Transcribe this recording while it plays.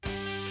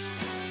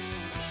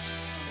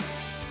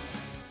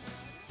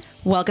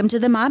Welcome to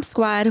the Mob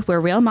Squad.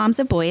 We're real moms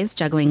of boys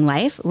juggling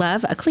life,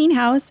 love, a clean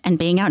house, and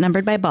being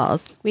outnumbered by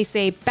balls. We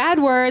say bad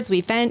words,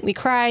 we vent, we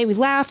cry, we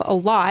laugh a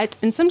lot,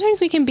 and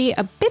sometimes we can be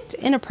a bit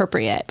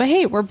inappropriate. But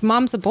hey, we're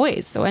moms of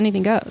boys, so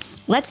anything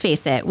goes. Let's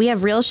face it, we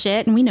have real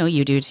shit, and we know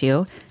you do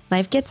too.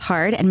 Life gets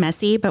hard and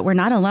messy, but we're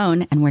not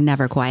alone, and we're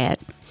never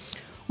quiet.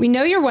 We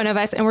know you're one of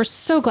us, and we're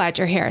so glad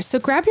you're here. So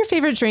grab your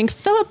favorite drink,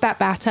 fill up that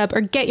bathtub,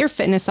 or get your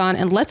fitness on,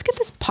 and let's get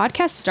this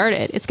podcast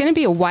started. It's going to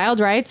be a wild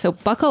ride, so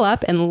buckle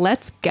up and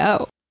let's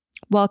go.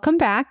 Welcome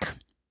back.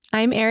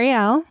 I'm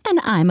Ariel. And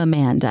I'm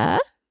Amanda.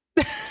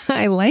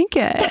 I like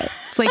it.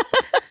 It's like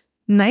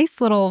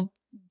nice little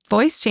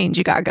voice change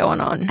you got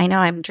going on. I know,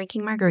 I'm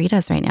drinking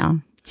margaritas right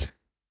now.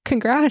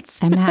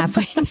 Congrats. I'm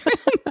halfway through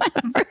my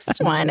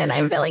first one, and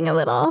I'm feeling a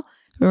little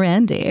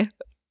randy.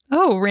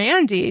 Oh,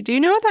 Randy. Do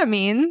you know what that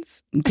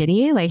means?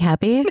 Giddy? Like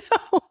happy?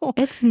 No.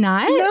 It's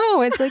not?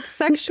 No, it's like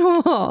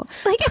sexual.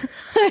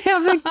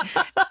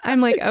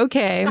 I'm like,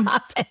 okay.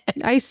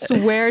 I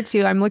swear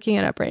to, I'm looking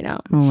it up right now.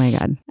 Oh my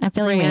God. I'm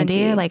feeling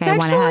randy. Like I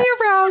want to have...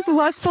 aroused,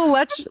 lustful,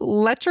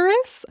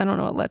 lecherous. I don't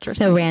know what lecherous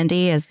So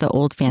randy is the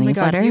old fanny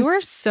flutters? You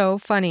are so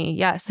funny.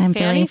 Yes. I'm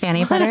feeling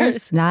fanny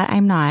flutters. That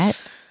I'm not.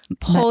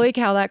 Holy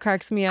cow, that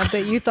cracks me up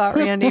that you thought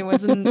Randy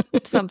was in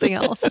something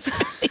else.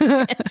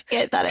 I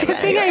thought I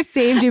think I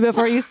saved you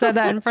before you said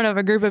that in front of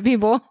a group of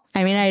people.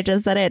 I mean, I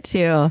just said it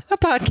to a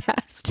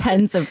podcast.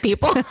 Tens of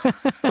people.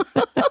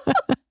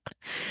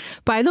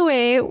 By the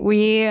way,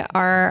 we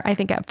are, I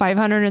think, at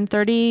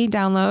 530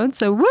 downloads.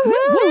 So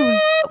woohoo!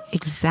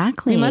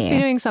 Exactly. We must be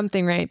doing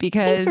something right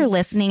because... Thanks for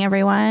listening,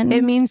 everyone.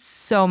 It means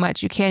so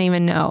much. You can't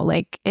even know.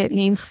 Like, it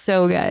means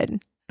so good.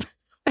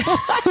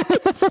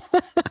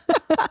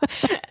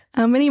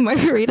 How many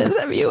margaritas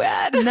have you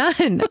had?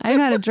 None. I've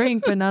had a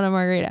drink, but not a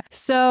margarita.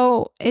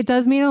 So it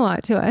does mean a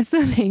lot to us.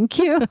 So thank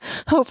you.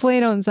 Hopefully I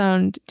don't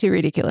sound too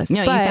ridiculous.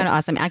 No, you sound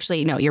awesome.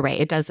 Actually, no, you're right.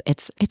 It does.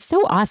 It's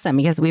so awesome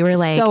because we were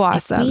like, so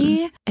awesome.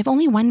 If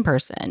only one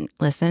person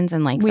listens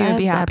and likes us, would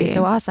be happy. That'd be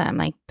so awesome.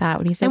 Like that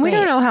would be so And great. We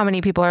don't know how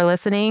many people are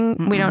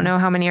listening. We don't know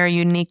how many are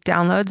unique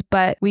downloads,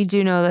 but we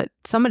do know that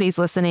somebody's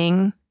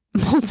listening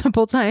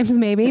multiple times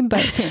maybe,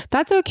 but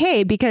that's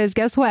okay because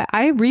guess what?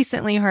 I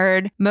recently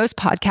heard most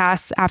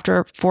podcasts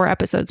after 4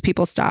 episodes,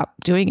 people stop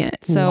doing it.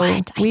 So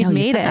we've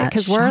made it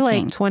because we're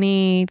like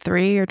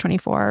 23 or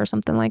 24 or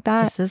something like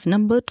that. This is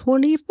number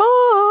 25.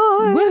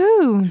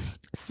 Woohoo!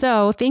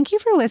 So thank you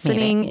for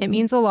listening. It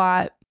means a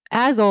lot.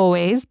 As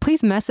always,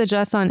 please message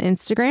us on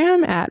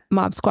Instagram at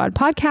Mob Squad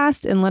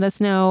Podcast and let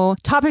us know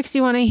topics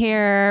you want to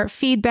hear,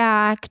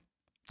 feedback.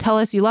 Tell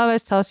us you love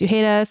us. Tell us you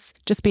hate us.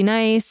 Just be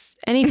nice.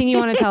 Anything you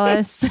want to tell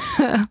us,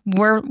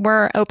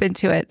 we're open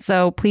to it.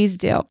 So please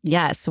do.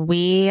 Yes,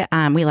 we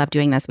love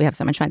doing this. We have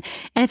so much fun,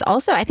 and it's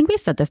also, I think we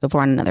said this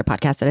before on another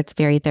podcast, that it's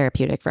very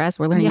therapeutic for us.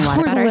 We're learning a lot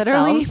about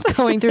ourselves.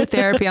 Going through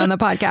therapy on the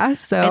podcast.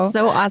 So it's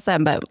so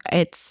awesome. But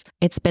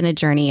it's been a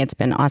journey. It's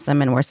been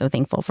awesome, and we're so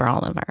thankful for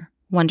all of our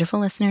wonderful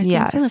listeners.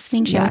 Yes, thanks for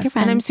listening. Share with your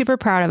friends. And I'm super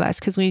proud of us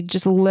because we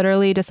just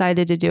literally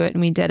decided to do it,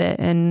 and we did it,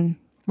 and.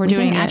 We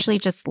didn't actually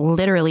just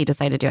literally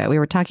decide to do it. We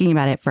were talking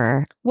about it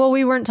for... Well,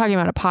 we weren't talking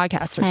about a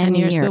podcast for 10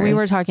 years, but we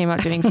were talking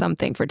about doing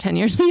something for 10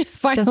 years. We just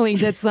finally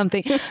did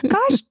something.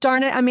 Gosh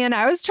darn it, Amanda.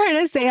 I was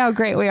trying to say how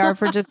great we are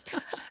for just...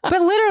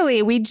 But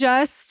literally, we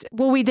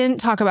didn't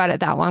talk about it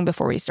that long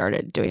before we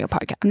started doing a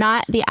podcast.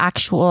 Not the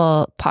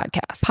actual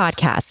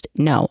podcast,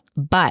 no.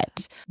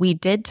 But we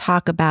did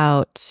talk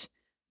about...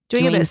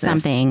 Doing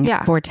something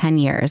for 10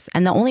 years.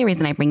 And the only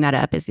reason I bring that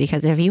up is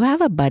because if you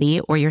have a buddy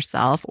or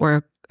yourself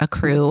or a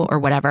crew or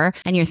whatever,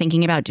 and you're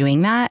thinking about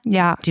doing that,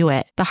 do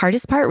it. The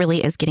hardest part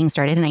really is getting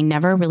started. And I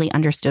never really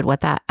understood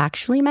what that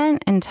actually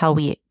meant until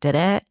we did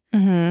it.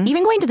 Mm-hmm.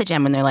 Even going to the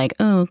gym when they're like,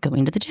 oh,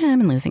 going to the gym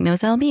and losing those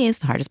lbs.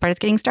 The hardest part is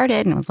getting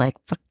started. And I was like,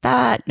 fuck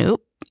that.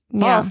 Nope.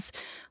 False.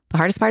 The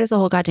hardest part is the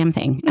whole goddamn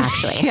thing,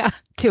 actually.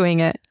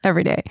 Doing it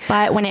every day.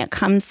 But when it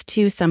comes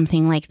to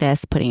something like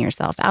this, putting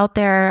yourself out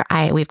there,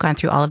 we've gone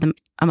through all of the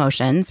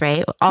emotions,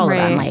 right? All of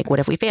them. Like, what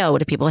if we fail?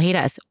 What if people hate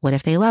us? What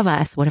if they love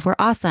us? What if we're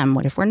awesome?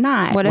 What if we're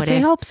not? What if we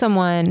help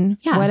someone?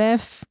 Yeah. What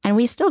if? And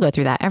we still go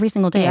through that every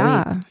single day.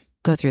 Yeah. We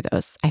go through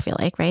those, I feel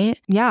like, right?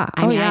 Yeah.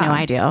 I mean, I know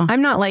I do.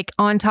 I'm not like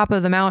on top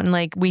of the mountain,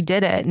 like we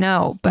did it.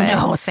 No, but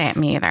no,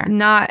 me either.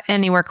 Not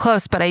anywhere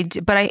close. But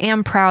I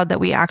am proud that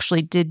we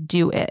actually did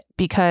do it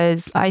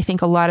because I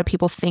think a lot of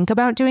people think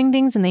about doing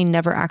things and they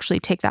never actually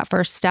take that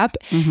first step.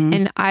 Mm-hmm.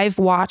 And I've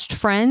watched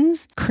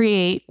friends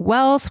create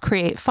wealth,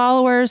 create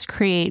followers,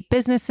 create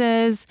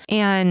businesses,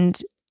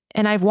 and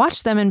I've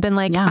watched them and been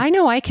like, I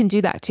know I can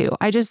do that too.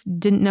 I just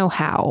didn't know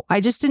how.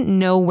 I just didn't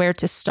know where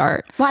to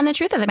start. Well, and the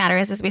truth of the matter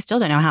is we still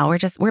don't know how.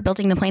 We're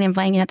building the plane and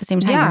flying it at the same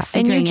time. Yeah,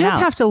 and you just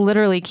have to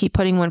literally keep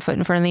putting one foot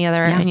in front of the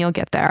other and you'll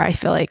get there, I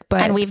feel like.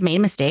 And we've made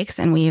mistakes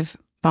and we've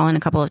fallen a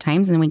couple of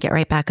times and then we get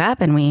right back up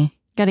and we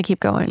got to keep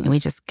going. We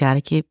just got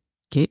to keep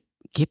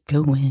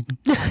going.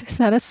 Is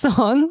that a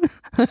song?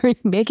 Are you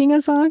making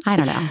a song? I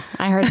don't know.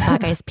 I heard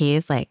Black Eyed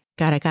Peas like,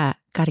 gotta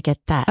get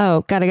that.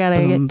 Oh, gotta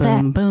boom, get boom,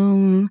 that.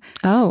 Boom.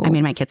 Oh. I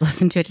mean, my kids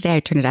listened to it today. I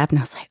turned it up and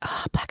I was like,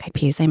 oh, Black Eyed Peas.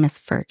 recipes. I miss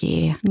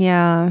Fergie.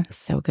 Yeah.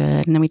 So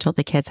good. And then we told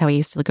the kids how we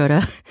used to go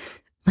to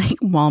like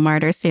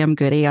Walmart or Sam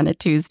Goody on a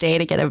Tuesday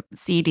to get a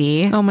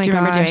CD. Oh my gosh. Do you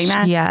remember doing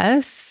that?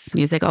 Yes.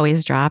 Music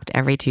always dropped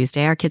every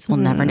Tuesday. Our kids will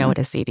never know what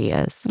a CD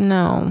is.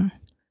 No.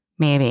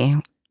 Maybe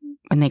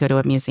when they go to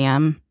a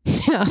museum.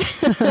 Yeah.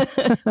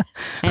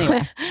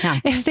 Anyway. Yeah.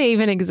 If they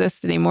even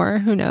exist anymore,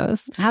 who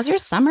knows? How's your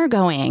summer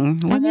going?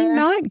 I mean,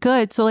 not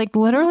good. So like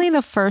literally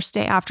the first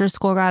day after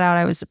school got out,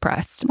 I was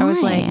depressed. Why? I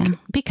was like,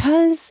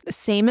 because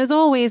same as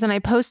always. And I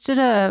posted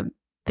a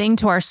thing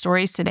to our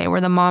stories today where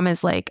the mom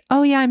is like,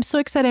 oh yeah, I'm so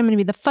excited. I'm going to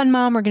be the fun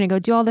mom. We're going to go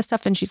do all this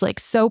stuff. And she's like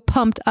so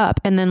pumped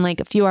up. And then like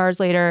a few hours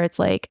later, it's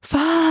like,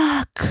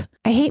 fuck,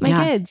 I hate my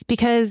kids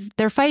because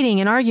they're fighting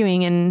and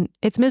arguing and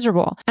it's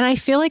miserable. And I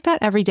feel like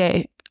that every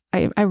day.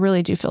 I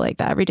really do feel like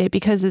that every day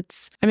because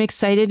I'm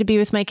excited to be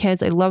with my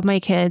kids. I love my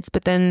kids.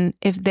 But then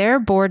if they're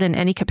bored in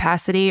any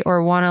capacity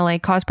or want to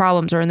like cause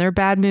problems or in their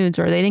bad moods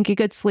or they didn't get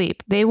good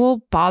sleep, they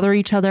will bother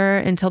each other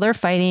until they're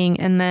fighting.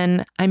 And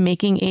then I'm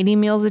making 80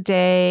 meals a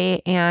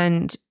day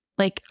and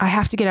like I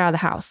have to get out of the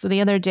house. So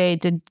the other day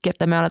did get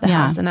them out of the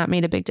house and that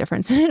made a big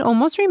difference. And it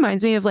almost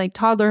reminds me of like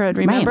toddlerhood.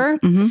 Remember?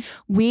 Right. Mm-hmm.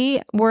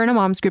 We were in a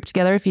mom's group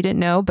together, if you didn't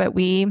know, but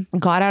we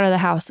got out of the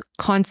house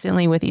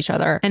constantly with each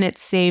other and it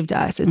saved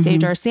us. It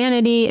saved our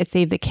sanity. It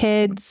saved the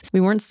kids.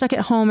 We weren't stuck at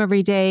home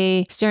every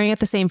day staring at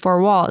the same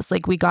four walls.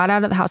 Like we got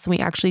out of the house and we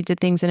actually did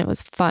things and it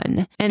was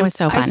fun. And it was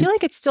so fun. I feel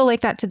like it's still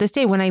like that to this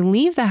day. When I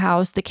leave the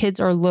house, the kids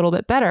are a little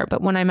bit better.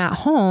 But when I'm at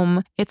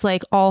home, it's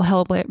like all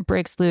hell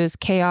breaks loose,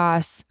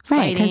 chaos,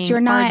 fighting. Because you're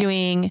not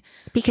arguing,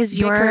 because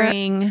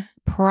bickering. You're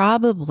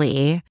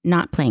probably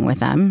not playing with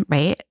them,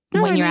 right?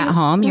 No, when you're at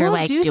home, you're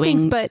like doing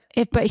things, but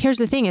here's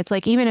the thing. It's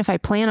like, even if I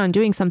plan on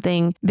doing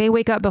something, they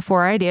wake up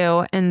before I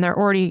do and they're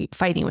already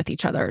fighting with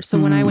each other. So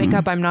when I wake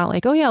up, I'm not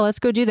like, oh yeah, let's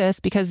go do this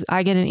because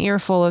I get an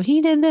earful of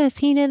he did this,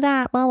 he did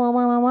that, blah, blah,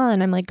 blah, blah, blah.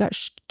 And I'm like,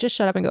 gosh, just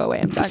shut up and go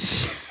away. I'm done.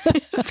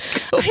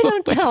 I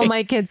don't tell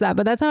my kids that,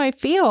 but that's how I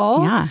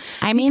feel. Yeah.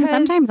 I mean,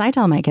 sometimes I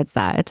tell my kids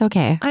that. It's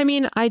okay. I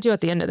mean, I do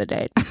at the end of the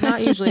day,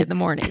 not usually in the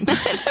morning.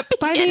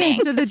 By the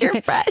end of the day,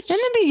 you're fresh. In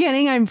the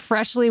beginning, I'm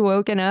freshly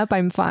woken up.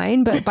 I'm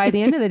fine. But by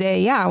the end of the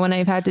day, yeah, when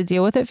I've had to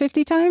deal with it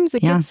 50 times,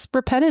 it gets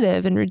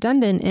repetitive and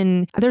redundant.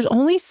 And there's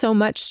only so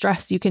much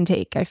stress you can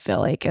take, I feel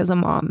like, as a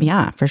mom.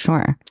 Yeah, for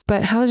sure.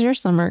 But how's your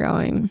summer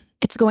going?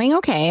 It's going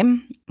okay.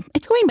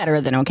 It's going better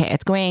than okay.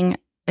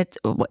 It's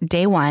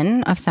day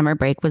one of summer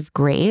break was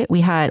great.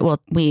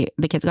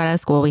 The kids got out of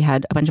school. We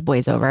had a bunch of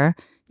boys over.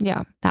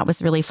 Yeah. That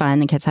was really fun.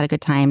 The kids had a good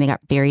time. They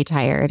got very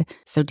tired.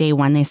 So day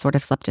one, they sort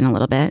of slept in a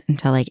little bit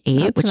until like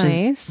 8, which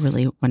is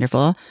really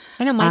wonderful.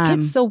 I know my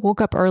kids still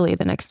woke up early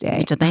the next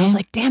day. Did they? I was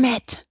like, damn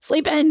it,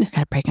 sleep in.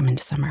 Gotta break them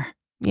into summer.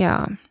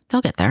 Yeah. They'll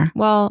get there.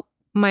 Well,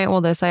 my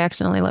oldest, I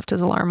accidentally left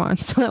his alarm on,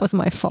 so that was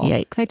my fault.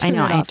 Yikes. I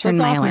know. I turned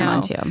my alarm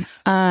on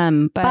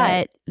too.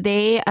 But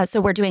they, so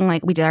we're doing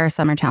we did our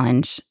summer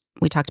challenge.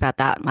 We talked about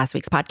that last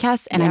week's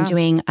podcast, and I'm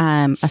doing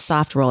a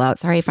soft rollout.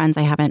 Sorry, friends,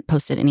 I haven't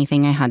posted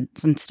anything. I had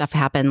some stuff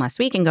happen last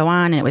week and go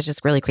on, and it was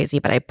just really crazy.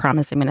 But I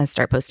promise I'm going to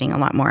start posting a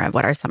lot more of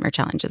what our summer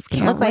challenges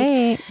can look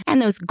like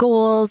and those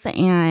goals.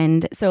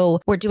 And so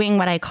we're doing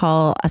what I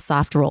call a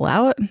soft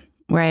rollout,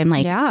 where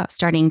I'm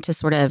starting to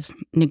sort of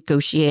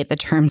negotiate the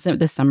terms of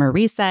the summer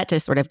reset to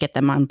sort of get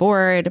them on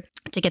board,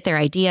 to get their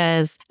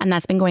ideas. And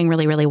that's been going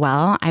really, really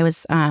well. I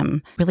was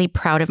really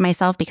proud of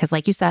myself because,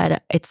 like you said,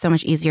 it's so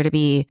much easier to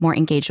be more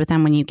engaged with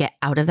them when you get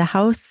out of the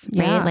house,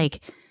 right?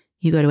 Like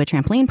you go to a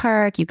trampoline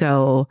park, you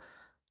go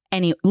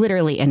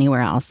literally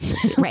anywhere else,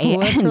 right?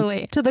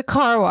 Literally. To the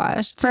car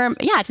wash. To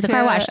the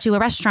car wash, to a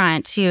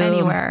restaurant, to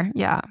anywhere.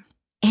 Yeah.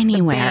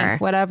 Anywhere,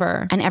 bank,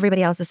 whatever, and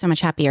everybody else is so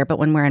much happier. But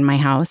when we're in my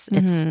house,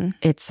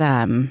 it's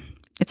a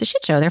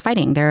shit show. They're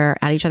fighting. They're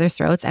at each other's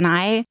throats, and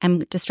I am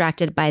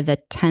distracted by the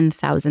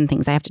 10,000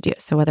 things I have to do.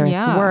 So whether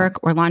it's work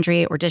or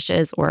laundry or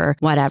dishes or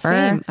whatever,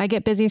 same. I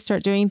get busy,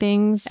 start doing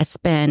things.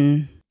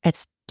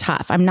 It's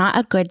tough. I'm not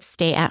a good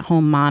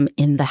stay-at-home mom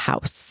in the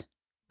house,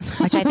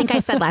 which I think I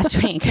said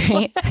last week,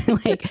 right?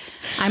 Like,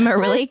 I'm a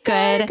really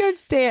good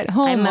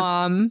stay-at-home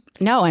mom.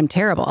 No, I'm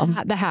terrible.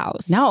 At the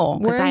house. No.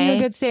 Where are you a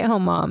good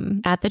stay-at-home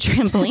mom? At the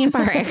trampoline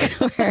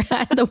park or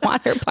at the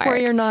water park. Where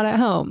you're not at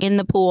home. In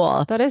the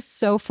pool. That is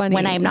so funny.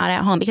 When I'm not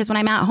at home. Because when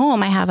I'm at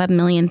home, I have a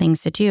million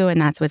things to do,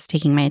 and that's what's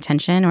taking my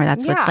attention, or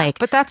that's what's like.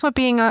 But that's what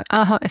being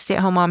a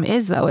stay-at-home mom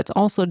is, though. It's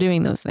also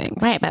doing those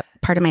things. Right. But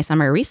part of my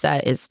summer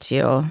reset is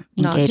to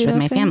engage with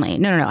my family.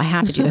 No. I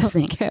have to do those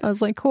things. Okay, I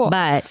was like, cool.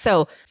 But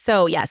so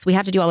yes, we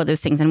have to do all of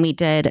those things. And we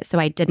did. So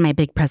I did my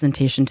big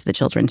presentation to the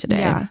children today.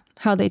 Yeah.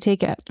 How'd they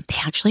take it? They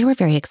actually were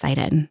very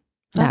excited.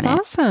 That's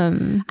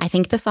awesome. I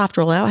think the soft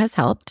rollout has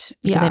helped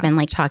because I've been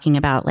talking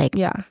about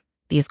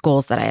these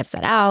goals that I have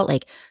set out.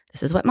 Like,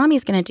 this is what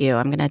mommy's going to do.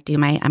 I'm going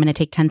to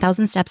take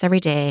 10,000 steps every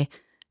day.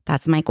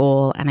 That's my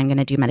goal. And I'm going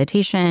to do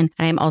meditation.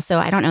 And I'm also,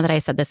 I don't know that I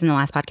said this in the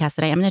last podcast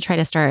today, I'm going to try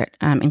to start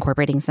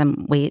incorporating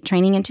some weight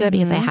training into it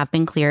because I have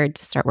been cleared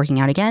to start working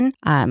out again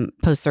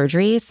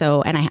post-surgery.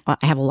 So, and I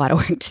have a lot of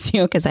work to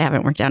do because I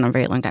haven't worked out in a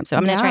very long time. So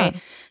I'm going to try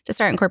to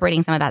start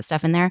incorporating some of that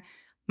stuff in there.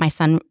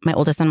 my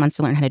oldest son wants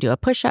to learn how to do a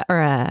push-up or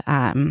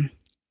a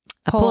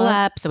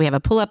pull-up. So we have a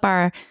pull-up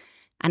bar.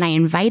 And I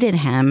invited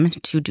him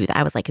to do that.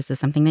 I was like, is this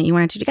something that you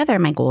want to do together?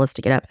 My goal is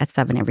to get up at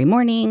 7 every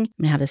morning. I'm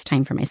going to have this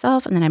time for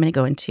myself. And then I'm going to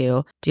go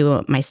into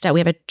do my stuff.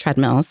 We have a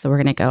treadmill. So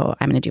I'm going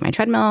to do my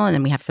treadmill. And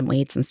then we have some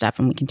weights and stuff.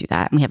 And we can do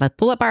that. And we have a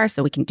pull-up bar.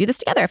 So we can do this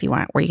together if you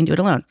want. Or you can do it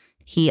alone.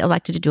 He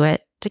elected to do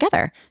it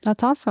together.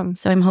 That's awesome.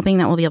 So I'm hoping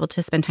that we'll be able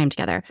to spend time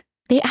together.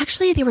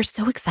 They were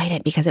so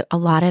excited because a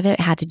lot of it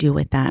had to do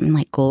with them and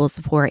like goals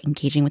for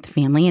engaging with the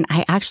family. And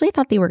I actually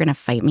thought they were going to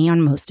fight me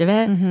on most of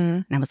it.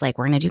 And I was like,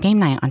 we're going to do game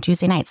night on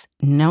Tuesday nights.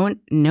 No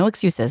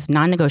excuses,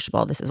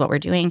 non-negotiable. This is what we're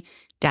doing.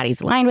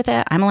 Daddy's aligned with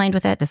it. I'm aligned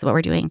with it. This is what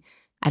we're doing.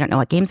 I don't know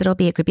what games it'll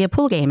be. It could be a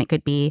pool game. It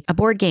could be a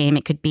board game.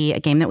 It could be a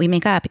game that we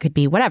make up. It could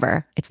be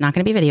whatever. It's not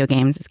going to be video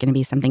games. It's going to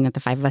be something that the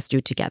 5 of us do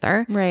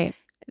together. Right.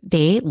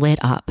 They lit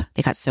up.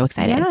 They got so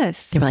excited.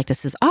 Yes. They were like,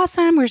 this is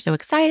awesome. We're so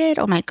excited.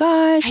 Oh my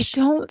gosh. I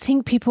don't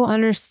think people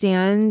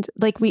understand,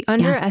 like we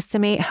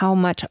underestimate how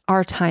much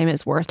our time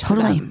is worth to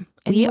them.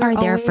 And we are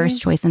their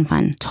first choice in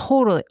fun.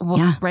 Totally.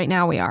 Well, right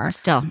now we are.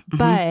 Still.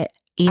 But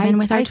even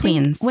with our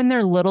tweens. When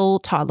they're little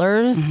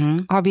toddlers,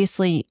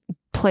 obviously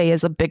play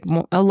is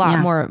a lot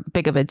more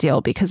big of a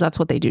deal because that's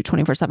what they do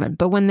 24/7.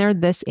 But when they're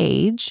this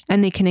age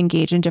and they can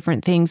engage in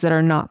different things that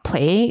are not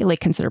play,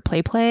 like consider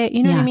play,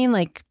 you know what I mean?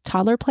 Like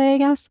toddler play, I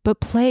guess. But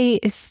play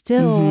is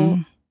still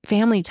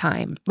family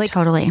time. Like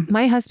totally.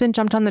 My husband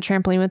jumped on the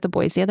trampoline with the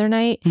boys the other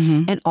night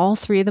and all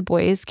 3 of the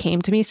boys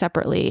came to me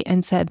separately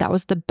and said that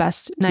was the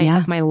best night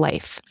of my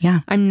life. Yeah.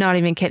 I'm not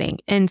even kidding.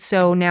 And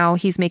so now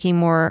he's making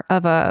more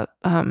of a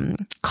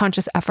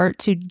conscious effort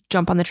to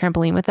jump on the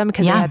trampoline with them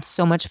because they had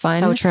so much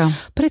fun. So true.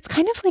 But it's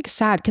kind of like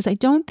sad because I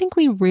don't think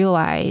we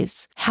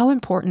realize how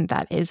important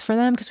that is for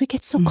them because we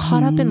get so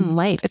caught up in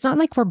life. It's not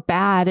like we're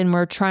bad and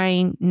we're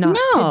trying not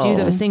to do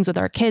those things with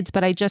our kids,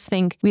 but I just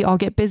think we all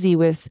get busy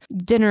with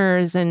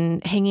dinners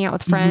and hanging out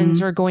with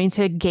friends or going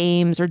to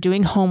games or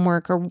doing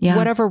homework or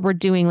whatever we're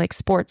doing, like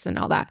sports and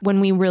all that. When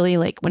we really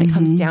when it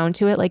comes down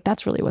to it, like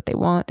that's really what they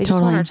want. They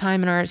just want our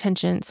time and our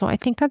attention. So I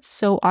think that's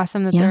so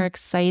awesome that they're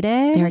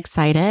excited. They're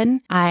excited.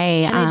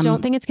 I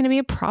don't think it's going to be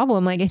a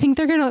problem. Like I think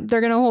they're going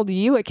to hold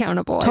you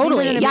accountable.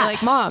 Totally. Be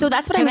like, Mom. So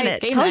that's what I'm going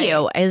to tell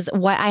you is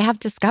what I have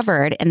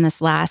discovered in this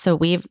last. So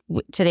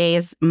today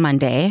is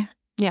Monday.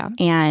 Yeah.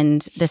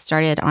 And this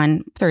started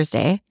on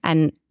Thursday.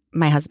 And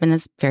my husband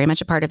is very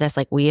much a part of this.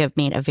 Like we have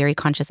made a very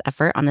conscious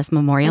effort on this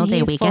Memorial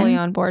Day weekend. Fully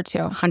on board too.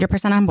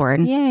 100% on board.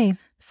 Yay.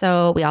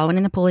 So we all went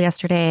in the pool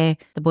yesterday.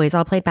 The boys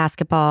all played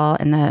basketball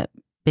in the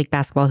big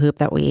basketball hoop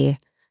that we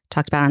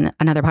talked about on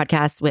another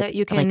podcast. With that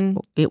you can,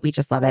 we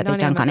just love it. They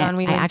dunk Amazon,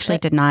 on it. I actually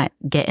did not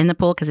get in the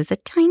pool because it's a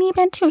tiny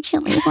bit too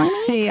chilly for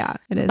me. Yeah,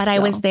 it is. But I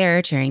was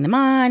there cheering them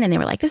on, and they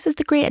were like, "This is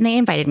the great." And they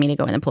invited me to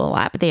go in the pool a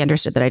lot, but they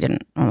understood that I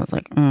didn't. I was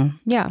like,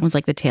 yeah, it was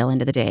like the tail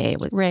end of the day.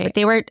 Right. But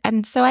they were,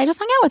 and so I just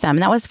hung out with them,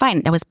 and that was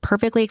fine. That was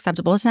perfectly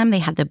acceptable to them. They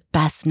had the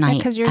best night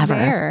because you're ever.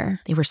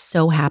 there. They were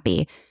so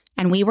happy.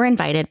 And we were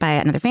invited by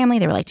another family.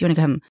 They were like, "Do you want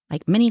to come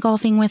like mini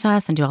golfing with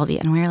us and do all of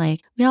it?" And we were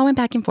like, we all went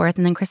back and forth.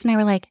 And then Chris and I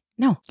were like,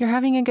 "No, you're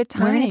having a good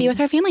time. We're going to be with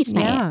our family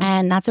tonight,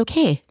 and that's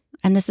okay.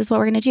 And this is what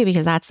we're going to do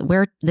because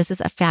this is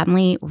a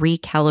family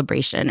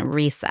recalibration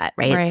reset,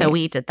 right? So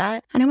we did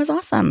that, and it was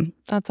awesome.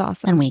 That's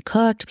awesome. And we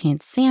cooked, we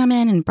had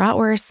salmon and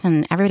bratwurst,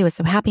 and everybody was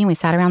so happy. And we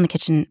sat around the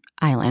kitchen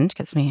island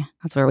because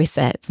that's where we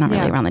sit. It's not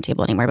really around the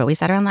table anymore, but we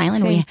sat around the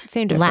island.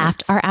 And we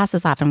laughed our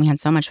asses off, and we had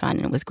so much fun,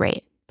 and it was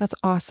great. That's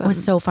awesome. It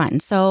was so fun.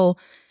 So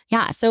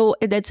yeah, so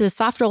it's a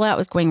soft rollout. It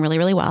was going really,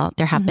 really well.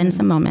 There have been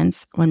some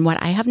moments when what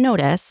I have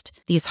noticed,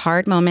 these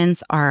hard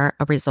moments are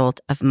a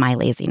result of my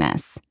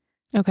laziness.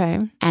 Okay.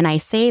 And I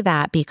say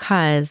that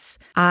because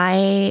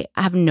I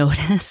have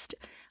noticed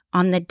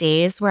on the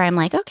days where I'm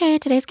like, okay,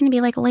 today's going to be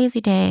like a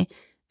lazy day,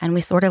 and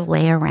we sort of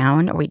lay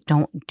around or we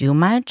don't do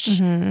much,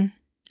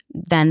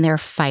 then they're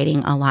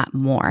fighting a lot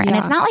more. And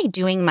it's not like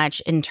doing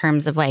much in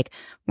terms of like,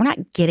 we're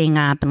not getting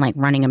up and like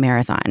running a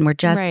marathon. We're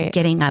just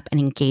getting up and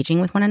engaging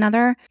with one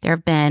another.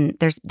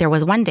 There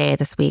was one day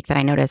this week that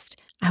I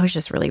noticed I was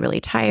just really,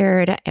 really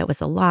tired. It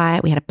was a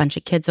lot. We had a bunch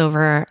of kids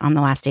over on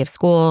the last day of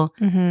school.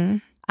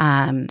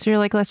 So you're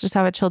like, let's just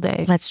have a chill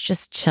day. Let's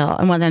just chill.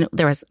 And well, then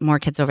there was more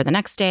kids over the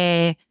next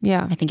day.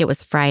 Yeah. I think it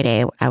was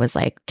Friday. I was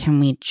like, can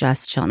we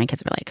just chill? And my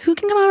kids were like, who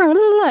can come over?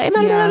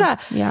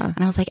 Yeah.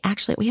 And I was like,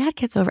 actually, we had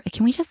kids over.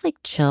 Can we just like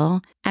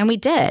chill? And we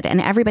did. And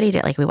everybody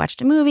did. Like we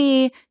watched a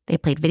movie. They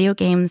played video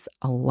games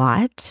a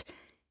lot.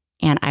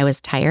 And I was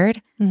tired.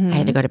 I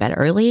had to go to bed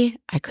early.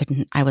 I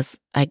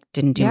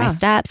didn't do my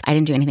steps. I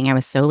didn't do anything. I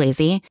was so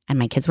lazy, and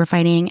my kids were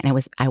fighting,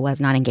 and I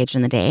was not engaged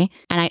in the day.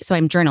 And so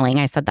I'm journaling.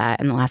 I said that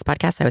in the last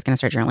podcast, I was going to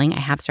start journaling. I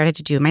have started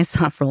to do my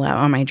soft rollout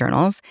on my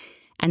journals.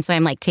 And so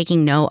I'm like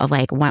taking note of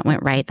like what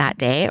went right that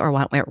day or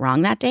what went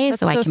wrong that day.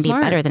 So I can be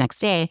better the next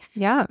day.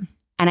 Yeah.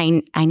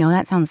 And I know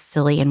that sounds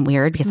silly and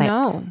weird because it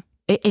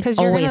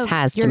always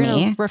has to me. You're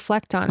going to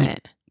reflect on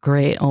it.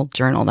 Great old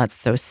journal. That's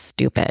so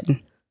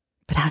stupid.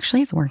 But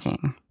actually it's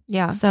working.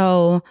 Yeah.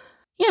 So,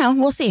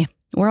 we'll see.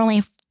 We're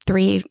only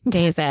 3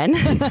 days in.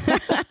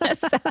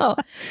 So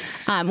what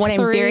I'm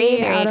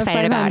very, very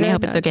excited about, and I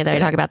hope it's okay that I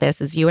talk about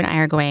this, is you and I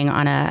are going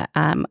on a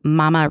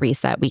mama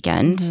reset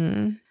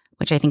weekend,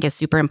 which I think is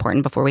super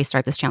important before we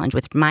start this challenge.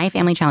 With my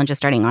family challenge is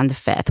starting on the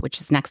 5th, which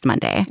is next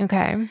Monday.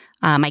 Okay.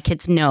 My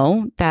kids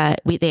know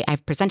that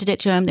I've presented it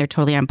to them. They're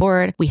totally on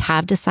board. We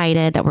have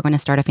decided that we're going to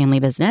start a family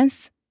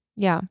business.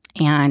 Yeah.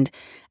 And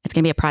it's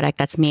going to be a product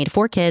that's made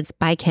for kids,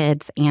 by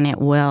kids, and it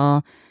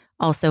will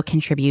also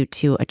contribute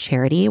to a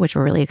charity, which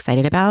we're really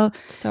excited about.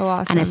 So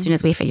awesome. And as soon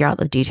as we figure out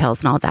the details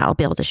and all of that, I'll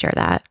be able to share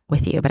that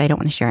with you. But I don't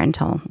want to share it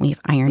until we've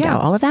ironed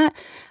out all of that.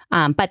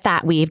 But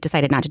that we've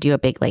decided not to do a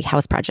big like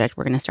house project.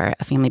 We're going to start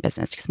a family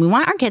business because we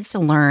want our kids to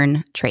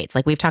learn traits.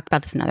 Like we've talked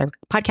about this in other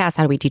podcasts.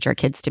 How do we teach our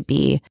kids to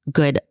be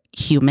good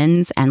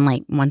humans? And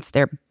like once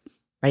they're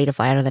ready to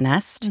fly out of the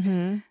nest,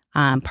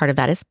 part of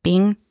that is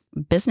being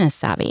business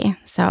savvy.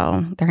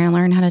 So they're going to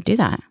learn how to do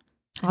that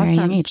at a very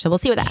young age. So we'll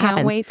see what that happens.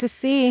 Can't wait to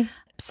see.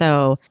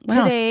 So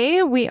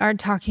today we are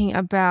talking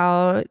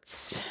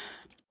about,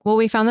 well,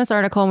 we found this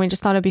article and we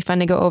just thought it'd be fun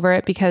to go over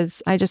it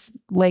because I just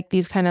like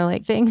these kind of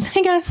like things,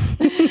 I guess.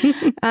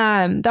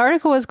 The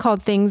article was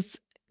called Things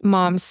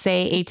Moms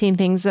Say, 18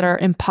 Things That Are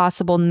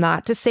Impossible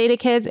Not to Say to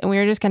Kids. And we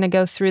were just going to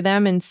go through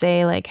them and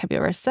say like, have you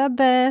ever said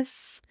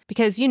this?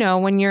 Because, you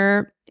know,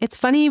 it's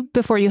funny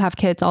before you have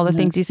kids, all the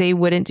things you say you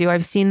wouldn't do.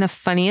 I've seen the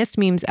funniest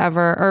memes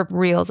ever, or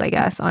reels, I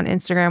guess, on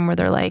Instagram where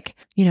they're like,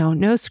 you know,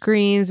 no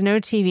screens, no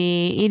TV,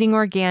 eating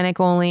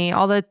organic only,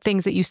 all the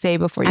things that you say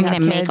before you have kids.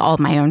 I'm going to make all of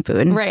my own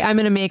food. Right. I'm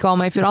going to make all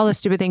my food, all the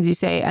stupid things you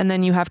say. And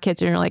then you have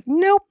kids and you're like,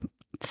 nope.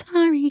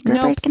 Sorry,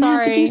 Gerber's going to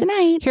have to do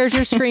tonight. Here's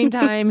your screen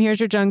time. Here's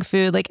your junk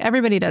food. Like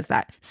everybody does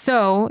that.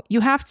 So you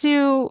have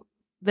to,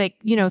 like,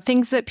 you know,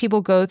 things that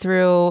people go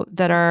through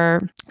that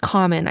are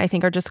common, I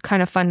think are just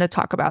kind of fun to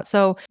talk about.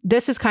 So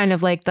this is kind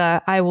of like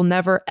I will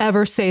never,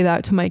 ever say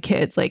that to my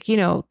kids. Like, you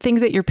know,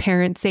 things that your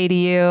parents say to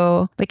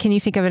you. Like, can you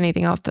think of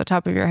anything off the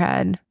top of your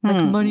head?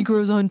 Like money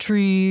grows on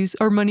trees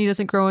or money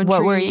doesn't grow on trees.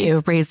 What were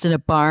you, raised in a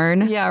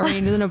barn? Yeah,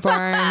 raised in a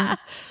barn.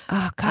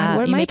 Oh God,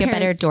 what you make a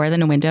better door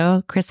than a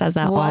window. Chris says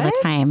that all the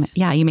time.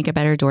 Yeah, you make a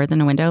better door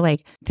than a window.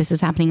 Like this is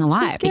happening a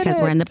lot because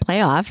we're in the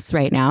playoffs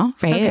right now,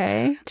 right?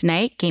 Okay.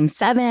 Tonight, game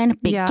 7,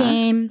 big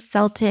game,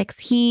 Celtics,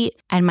 Heat.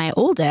 And my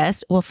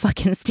oldest will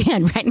fucking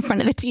stand right in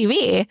front of the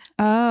TV.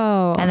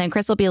 Oh. And then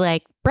Chris will be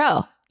like,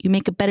 bro, you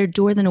make a better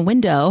door than a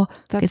window,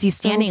 because he's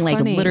standing like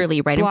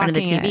literally right in front of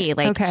the TV.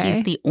 Like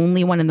he's the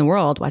only one in the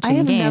world watching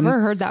the game. I've never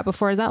heard that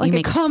before. Is that like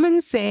a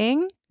common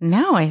saying?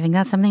 No, I think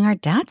that's something our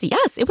dads.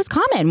 Yes, it was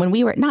common when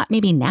we were not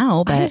maybe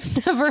now, but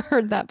I've never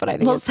heard that. But I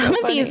think it's some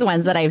of these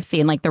ones that I've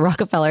seen, like the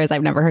Rockefellers,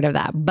 I've never heard of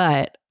that,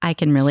 but I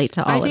can relate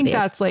to all of these. I think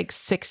that's like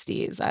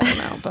 60s. I don't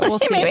know, but we'll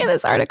see. Maybe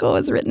this article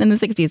was written in the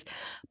 60s.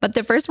 But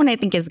the first one I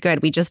think is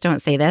good. We just don't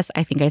say this.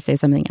 I think I say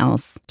something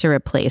else to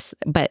replace,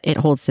 but it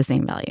holds the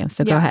same value.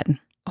 So go ahead.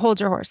 Hold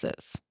your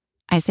horses.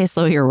 I say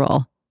slow your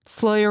roll.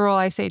 Slow your roll,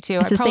 I say too.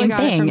 It's I probably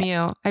got it from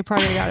you. I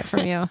probably got it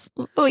from you.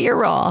 Slow your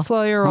roll.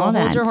 Slow your roll.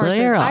 Hold your horses.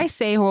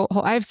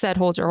 I've said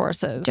hold your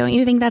horses. Don't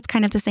you think that's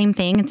kind of the same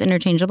thing? It's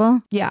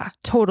interchangeable? Yeah,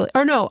 totally.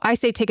 Or no, I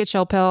say take a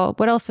chill pill.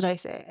 What else did I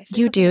say?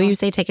 You do? You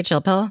say take a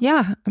chill pill?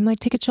 Yeah. I'm like,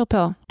 take a chill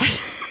pill.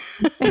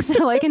 Is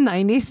it like a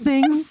 90s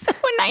thing? So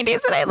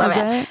 90s, and I love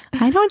it.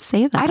 I don't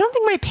say that. I don't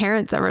think my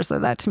parents ever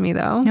said that to me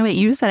though. No, but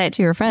you said it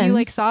to your friends. You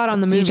like saw it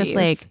on the movies. You just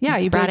like,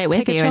 you brought it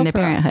with you into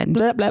parenthood.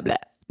 Blah, blah, blah.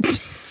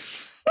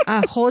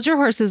 Hold your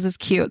horses is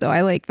cute though.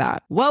 I like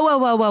that. Whoa, whoa,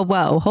 whoa, whoa,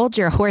 whoa. Hold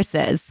your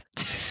horses.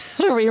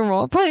 Are we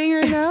role playing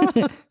right now?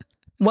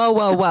 Whoa,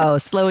 whoa, whoa.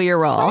 Slow your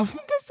roll.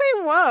 Just say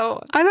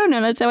whoa. I don't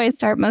know. That's how I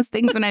start most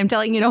things when I'm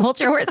telling you to hold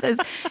your horses,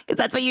 because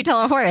that's what you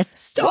tell a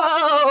horse.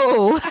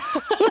 Whoa.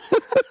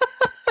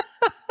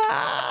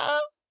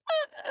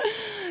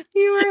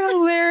 You were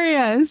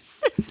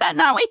hilarious. Is that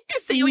not what you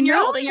say when you're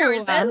holding your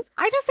horses?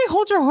 I just say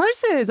hold your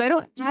horses. I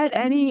don't add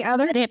any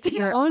other. But if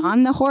you're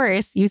on the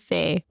horse, you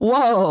say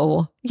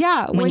whoa.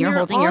 Yeah, when you're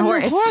holding your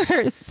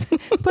horse.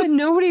 But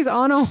nobody's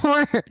on a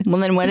horse. Well,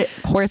 then what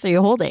horse are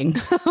you holding?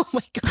 Oh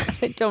my God,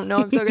 I don't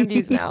know. I'm so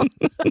confused now.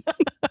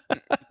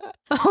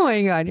 Oh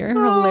my God, you're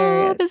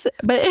hilarious.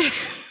 But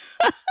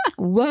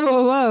whoa,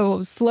 whoa,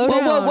 whoa. Slow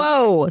down. Whoa,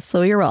 whoa, whoa.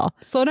 Slow your roll.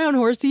 Slow down,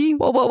 horsey.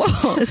 Whoa, whoa,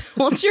 whoa.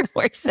 Hold your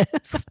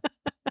horses.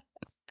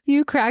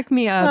 You crack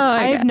me up.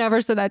 I've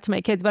never said that to my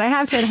kids, but I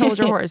have said hold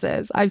your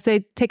horses. I've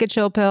said take a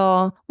chill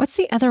pill. What's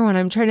the other one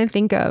I'm trying to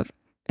think of?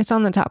 It's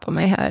on the top of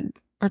my head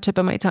or tip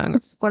of my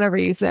tongue, whatever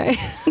you say.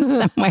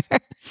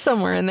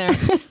 Somewhere in there.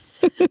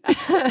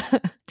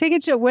 Take a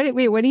chill.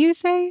 Wait, what do you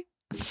say?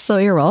 Slow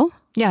your roll?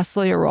 Yeah,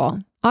 slow your roll.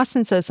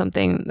 Austin says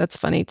something that's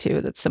funny too,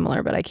 that's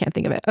similar, but I can't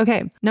think of it.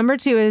 Okay. Number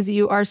 2 is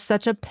you are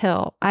such a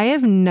pill. I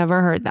have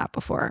never heard that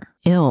before.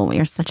 Ew,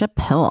 you're such a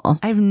pill.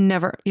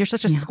 You're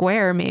such a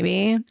square,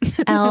 maybe.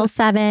 L7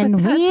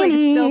 That's weenie. like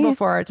still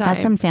before our time.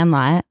 That's from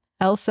Sandlot.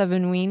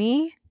 L7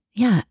 weenie?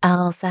 Yeah,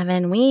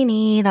 L7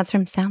 weenie. That's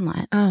from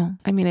Sandlot. Oh,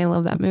 I mean, I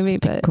love that movie,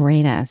 but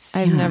greatest.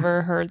 I've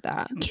never heard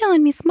that. You're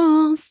killing me,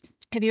 Smalls.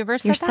 Have you ever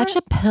said You're that? such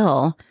a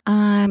pill.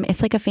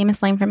 It's like a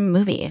famous line from a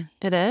movie.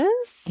 It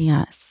is?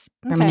 Yes.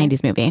 from a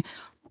 90s movie.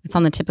 It's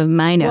on the tip of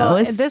my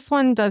nose. Well, this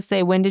one does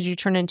say, when did you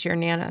turn into your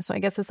Nana? So I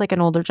guess it's like an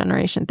older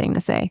generation thing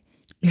to say.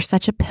 You're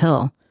such a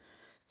pill.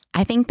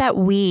 I think that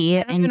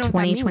we in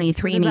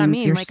 2023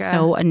 means you're like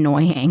so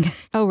annoying.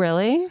 Oh,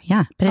 really?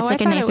 Yeah. But it's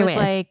like a nicer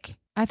way.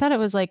 I thought it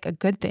was like a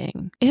good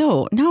thing.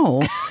 Ew,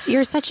 no.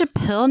 You're such a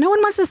pill. No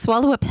one wants to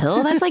swallow a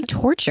pill. That's like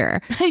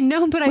torture. I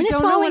know, but I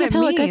don't know what it means.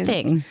 When is swallowing a pill a good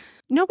thing?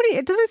 Nobody,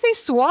 it doesn't say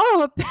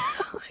swallow a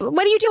pill.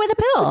 What do you do with a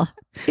pill?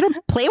 You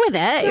don't play with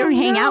it. You don't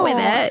hang out with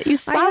it. You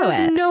swallow it. I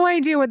have no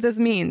idea what this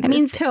means. I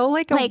mean, pill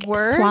like a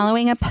word?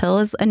 Swallowing a pill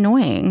is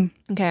annoying.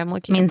 Okay, I'm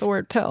looking at the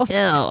word pill.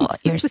 Ew,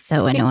 you're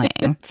so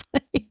annoying.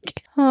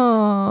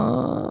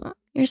 Oh,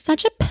 you're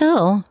such a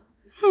pill.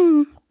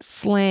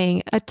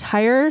 Slang, a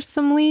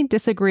tiresomely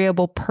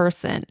disagreeable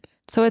person.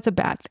 So it's a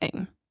bad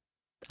thing.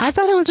 I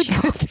thought it was a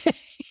good thing.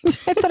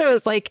 I thought it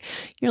was like,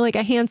 you're like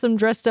a handsome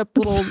dressed up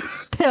little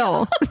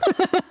pill.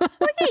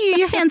 Look at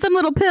you handsome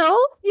little pill.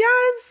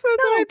 Yes,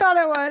 that's what I thought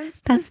it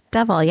was. That's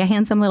devil, you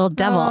handsome little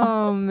devil.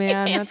 Oh man,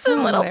 that's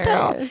handsome little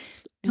pill.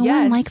 No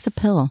one likes a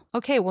pill.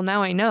 Okay, well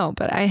now I know,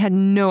 but I had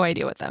no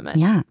idea what that meant.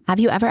 Yeah.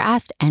 Have you ever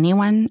asked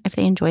anyone if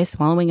they enjoy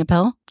swallowing a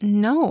pill?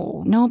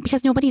 No. No,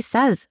 because nobody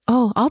says,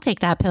 oh, I'll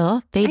take that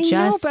pill. They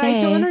just say.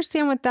 I don't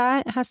understand what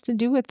that has to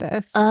do with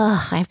this.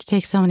 Ugh, I have to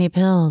take so many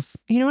pills.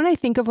 You know what I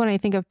think of when I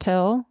think of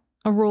pill?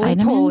 A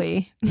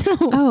roly-poly. No.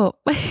 Oh.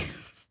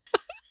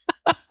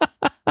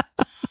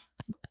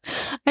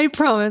 I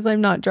promise I'm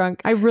not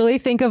drunk. I really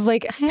think of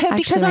like,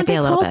 because aren't they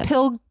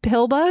called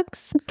pill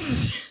bugs?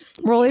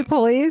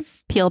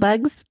 Roly-polies? Peel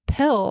bugs?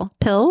 Pill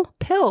bugs.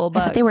 I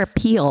thought they were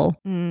peel.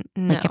 No.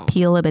 Like a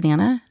peel a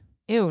banana?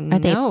 Ew,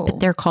 no.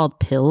 They're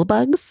called pill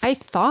bugs? I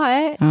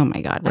thought. Oh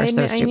my God, we're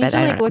so stupid.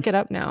 I need to look it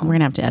up now. We're going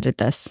to have to edit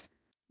this.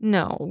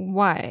 No,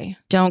 why?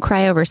 Don't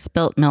cry over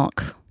spilt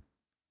milk.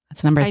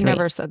 That's number 3. I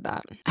never said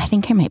that. I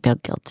think I might feel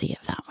guilty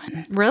of that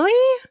one.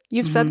 Really?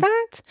 You've said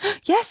that?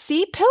 Yes,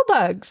 see? Pill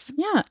bugs.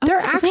 Yeah.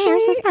 They're actually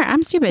so smart.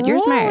 I'm stupid. You're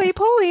smart.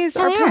 Roly-polies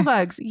are pill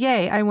bugs.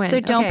 Yay, I win.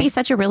 So don't be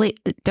such a roly-poly?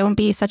 Don't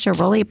be such a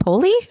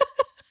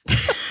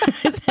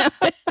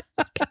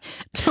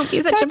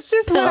That's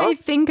just pill? what I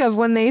think of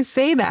when they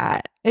say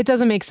that. It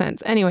doesn't make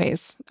sense.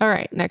 Anyways. All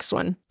right, next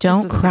one.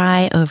 Don't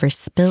cry over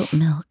spilt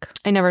milk.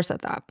 I never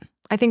said that.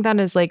 I think that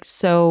is like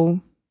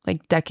so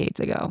like decades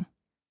ago.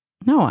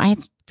 No, I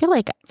feel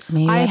like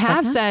maybe I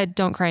have said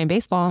don't cry in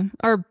baseball.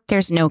 Or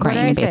there's no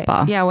crying in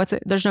baseball. Yeah, what's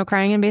it? There's no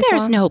crying in baseball?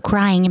 There's no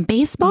crying in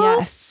baseball?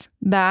 Yes,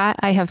 that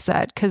I have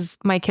said because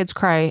my kids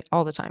cry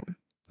all the time.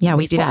 Yeah,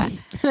 we do that.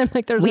 And I'm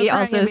like, there's no crying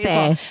also in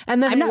baseball. say,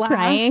 and then I'm not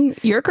crying.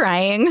 You're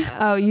crying.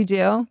 Oh, you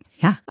do?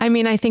 Yeah. I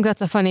mean, I think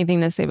that's a funny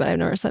thing to say, but I've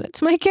never said it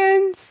to my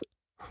kids.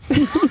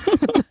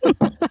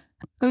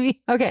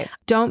 Okay.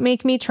 Don't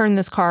make me turn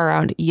this car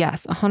around.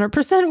 Yes,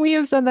 100%. We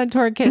have said that to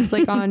our kids,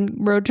 like on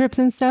road trips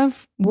and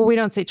stuff. Well, we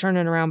don't say turn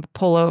it around, but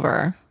pull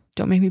over.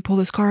 Don't make me pull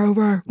this car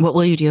over. What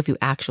will you do if you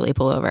actually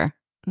pull over?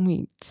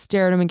 We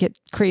stare at them and get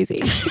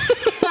crazy.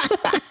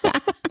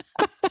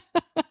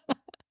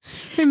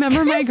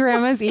 Remember my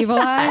grandma's evil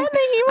eye?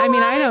 I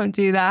mean, I don't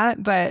do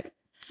that, but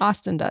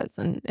Austin does,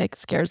 and it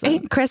scares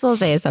them. Chris will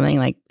say something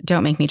like,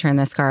 don't make me turn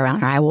this car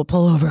around or I will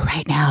pull over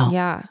right now.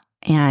 Yeah.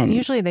 And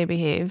usually they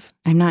behave.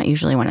 I'm not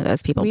usually one of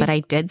those people, but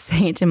I did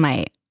say it to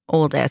my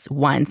oldest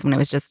once when it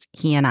was just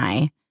he and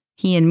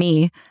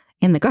me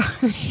in the car.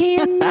 He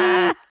and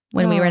me.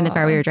 When we were in the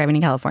car, we were driving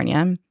to California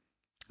and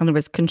there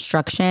was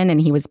construction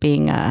and he was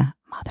being a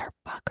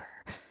motherfucker.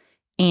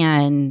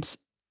 And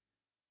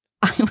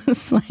I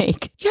was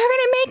like, you're going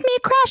to make me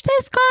crash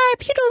this car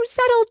if you don't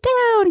settle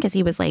down. Because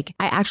he was like,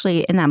 I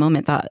actually in that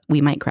moment thought we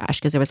might crash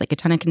because there was like a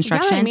ton of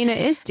construction. Yeah, I mean, it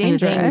is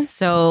dangerous. He was being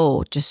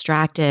so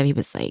distractive. He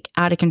was like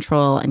out of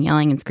control and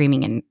yelling and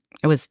screaming. And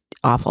it was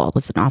awful. It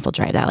was an awful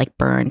drive that like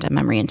burned a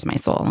memory into my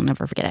soul. I'll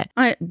never forget it.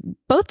 On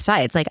both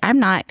sides, like I'm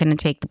not going to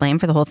take the blame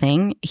for the whole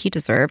thing. He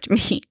deserved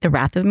the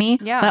wrath of me.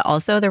 Yeah. But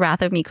also the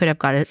wrath of me could have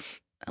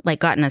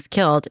gotten us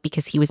killed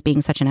because he was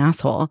being such an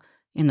asshole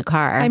in the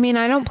car. I mean,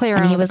 I don't play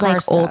around and he with was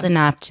like old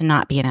enough to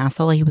not be an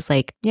asshole. He was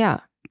like, yeah,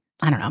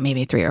 I don't know,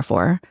 maybe 3 or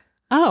 4.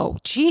 Oh,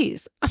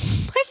 geez. I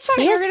thought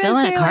he was still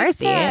in a car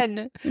seat.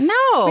 10.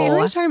 No. Wait, were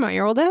you talking about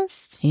your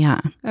oldest?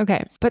 Yeah.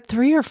 Okay. But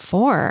 3 or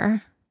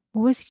 4,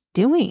 what was he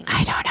doing?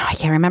 I don't know. I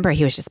can't remember.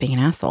 He was just being an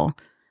asshole.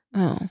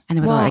 Oh. And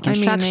there was a lot of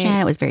construction.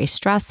 It was very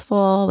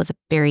stressful. It was a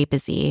very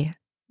busy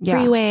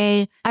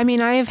freeway. I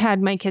mean, I have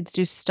had my kids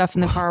do stuff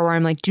in the car where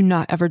I'm like, do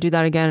not ever do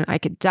that again. I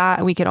could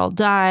die. We could all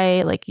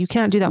die. Like, you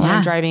cannot do that when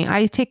I'm driving.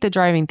 I take the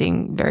driving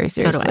thing very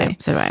seriously.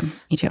 So do I.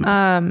 Me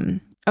too.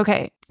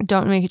 Okay.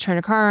 Don't make you turn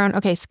your car around.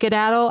 Okay.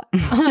 Skedaddle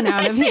on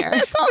out of here.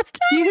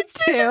 You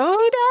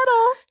too?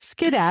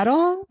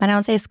 Skedaddle? I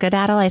don't say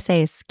skedaddle. I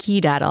say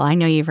ski-daddle. I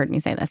know you've heard me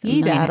say this.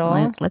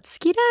 Ski-daddle. Let's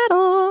ski-daddle.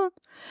 Oh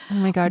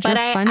my God, you're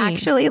funny. I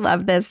actually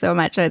love this so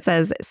much. It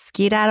says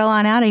ski-daddle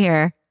on out of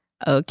here.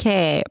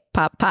 Okay,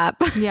 pop, pop.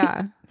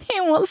 Yeah. They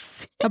will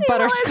see a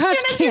butterscotch as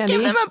soon as candy. you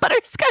give them a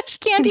butterscotch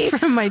candy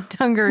from my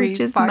dungarees which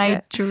is pocket.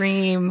 my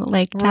dream.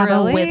 Like to have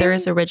a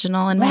Withers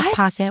original in my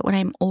pocket when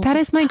I'm old. That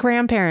is my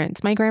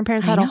grandparents. My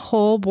grandparents had a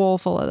whole bowl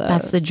full of those.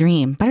 That's the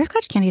dream.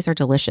 Butterscotch candies are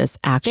delicious,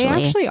 actually.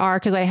 They actually are,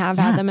 because I have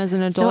had them as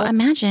an adult. So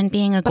imagine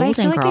being a golden girl. But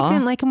I feel like I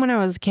didn't like them when I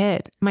was a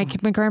kid. My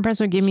grandparents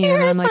would give me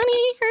them, and I'm like,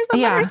 here's the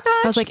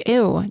butterscotch. I was like,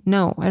 ew,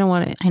 no, I don't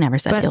want it. I never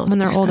said but when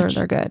they're older,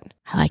 they're good.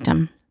 I liked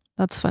them.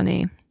 That's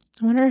funny.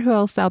 I wonder who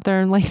else out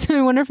there. Like,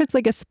 I wonder if it's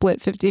like a split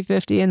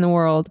 50-50 in the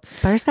world.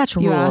 Butterscotch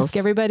rules. You ask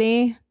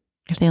everybody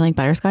if they like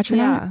butterscotch or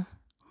not?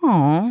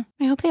 Oh,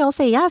 I hope they all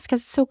say yes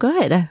because it's so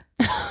good.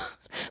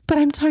 But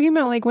I'm talking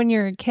about like when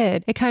you're a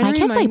kid. It kind of my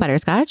kids like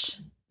butterscotch.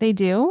 They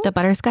do? The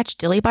butterscotch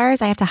dilly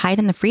bars I have to hide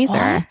in the freezer.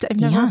 What? I've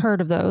never heard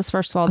of those.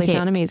 First of all, they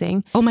sound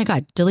amazing. Oh my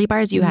God. Dilly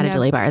bars? You had a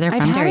dilly bar. They're from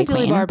Dairy Queen. I've had a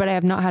dilly bar, but I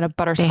have not had a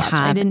butterscotch.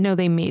 I didn't know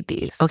they made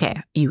these. Okay.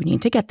 You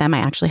need to get them. I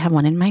actually have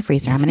one in my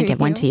freezer. I'm going to give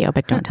one to you,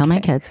 but don't tell my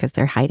kids because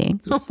they're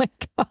hiding. Oh my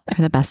God.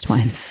 They're the best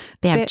ones.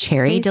 They have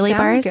cherry dilly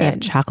bars. They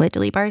have chocolate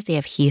dilly bars. They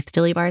have Heath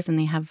dilly bars. And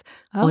they have,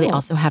 they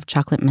also have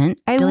chocolate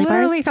mint dilly bars. I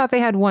literally thought they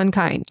had one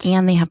kind.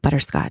 And they have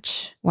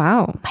butterscotch.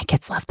 Wow. My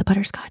kids love the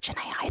butterscotch and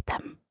I hide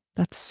them.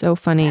 That's so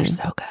funny. They're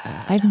so good.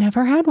 I've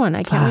never had one.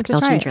 I can't wait to try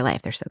it. They'll change your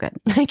life. They're so good.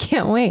 I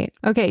can't wait.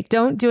 Okay,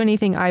 don't do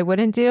anything I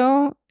wouldn't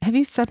do. Have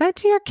you said that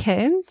to your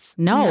kids?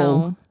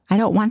 No. I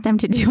don't want them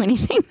to do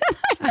anything that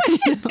I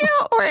wouldn't do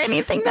or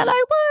anything that I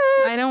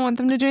would. I don't want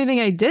them to do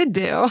anything I did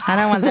do. I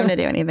don't want them to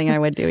do anything I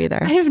would do either.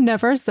 I have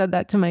never said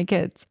that to my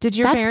kids. Did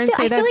your parents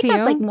say that to you? I feel like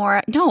that's like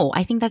more, no,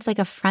 I think that's like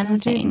a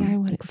friend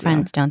thing. Like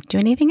friends don't do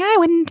anything I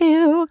wouldn't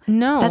do.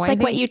 No. That's like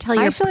what you tell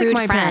your prude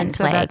friend.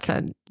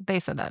 They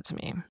said that to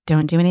me.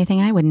 Don't do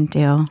anything I wouldn't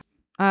do.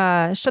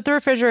 Shut the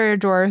refrigerator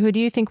door. Who do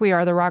you think we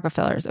are? The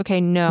Rockefellers. Okay,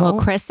 no. Well,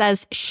 Chris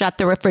says shut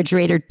the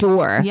refrigerator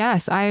door.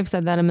 Yes, I've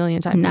said that a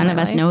million times. None of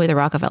us know who the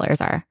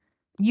Rockefellers are.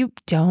 You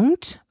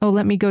don't? Oh,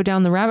 let me go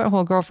down the rabbit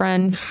hole,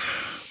 girlfriend.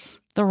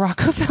 The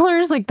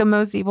Rockefellers, like the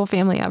most evil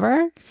family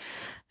ever.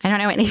 I don't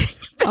know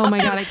anything about Oh my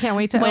God, I can't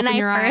wait to open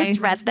your eyes. When I first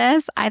read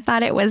this, I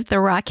thought it was the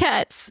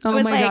Rockettes. Oh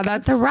my God,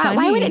 that's funny.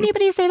 Why would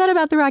anybody say that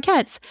about the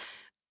Rockettes?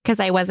 Because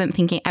I was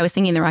thinking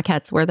the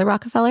Rockettes were the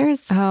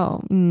Rockefellers.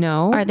 Oh,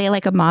 no. Are they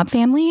like a mob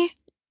family?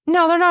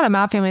 No, they're not a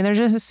mob family. They're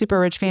just a super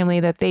rich family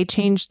that they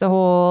changed the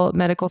whole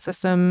medical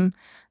system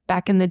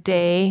back in the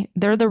day.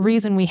 They're the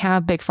reason we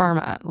have big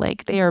pharma.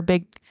 Like they are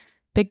big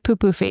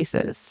poo-poo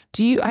faces.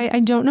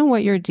 I don't know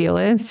what your deal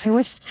is.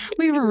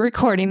 We were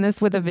recording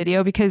this with a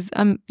video because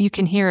you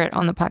can hear it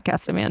on the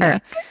podcast,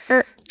 Amanda.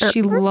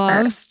 She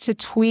loves to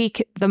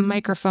tweak the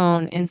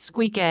microphone and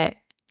squeak it.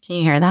 Can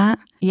you hear that?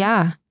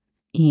 Yeah.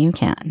 You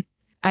can.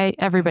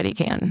 Everybody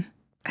can.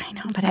 I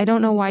know, but I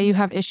don't know why you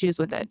have issues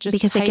with it. Just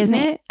because tighten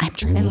it I'm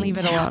trying and leave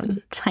it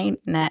alone.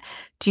 Tighten it.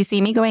 Do you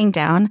see me going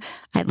down?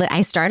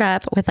 I start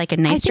up with like a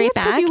nice straight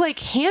back. You like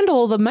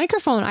handle the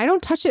microphone. I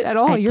don't touch it at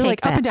all. You're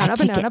like up and down, up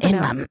and down, up and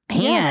down. My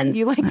hand. Yeah,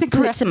 you like to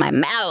put it to my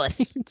mouth.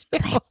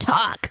 And I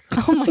talk.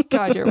 Oh my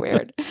God, you're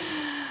weird.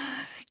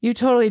 You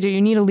totally do.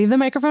 You need to leave the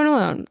microphone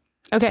alone.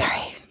 Okay.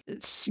 Sorry.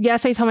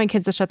 Yes, I tell my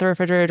kids to shut the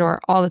refrigerator door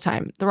all the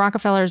time. The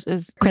Rockefellers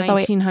is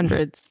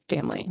 1900s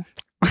family.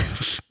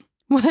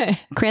 What?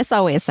 Chris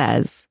always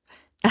says,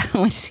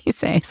 what does he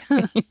say?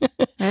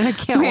 I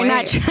can't We're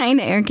not trying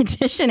to air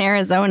condition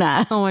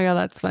Arizona. Oh my God,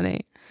 that's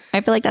funny.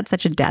 I feel like that's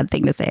such a dad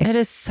thing to say. It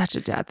is such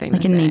a dad thing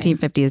like to say. Like in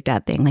 1950s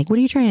dad thing. Like, what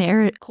are you trying to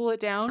air it? Cool it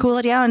down? Cool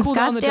it down. Cool Scottsdale?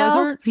 down the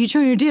desert? What are you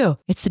trying to do?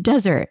 It's the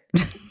desert.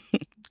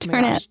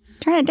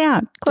 Turn it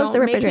down. Close the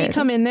refrigerator. Don't make me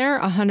come in there.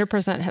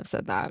 100% have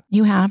said that.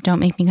 You have? Don't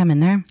make me come in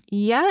there?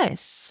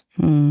 Yes.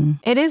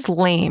 It is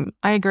lame.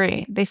 I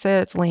agree. They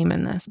said it's lame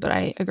in this, but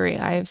I agree.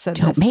 I have said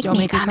don't make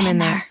me come in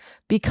there.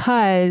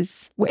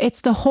 Because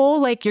it's the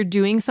whole like you're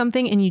doing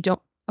something and you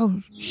don't.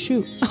 Oh,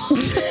 shoot.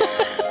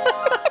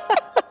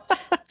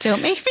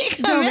 Don't make me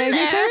come in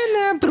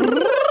there.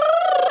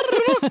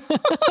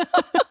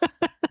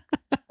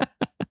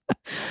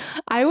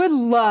 I would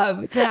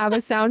love to have a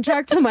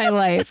soundtrack to my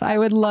life. I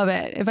would love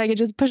it. If I could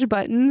just push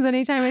buttons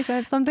anytime I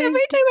said something.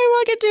 Every time I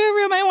walk into a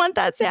room, I want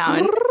that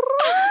sound.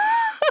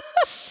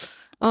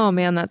 Oh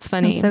man, that's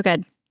funny. That's so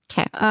good.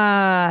 Okay.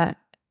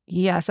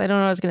 Yes, I don't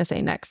know what I was going to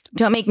say next.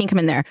 Don't make me come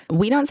in there.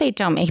 We don't say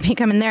don't make me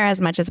come in there as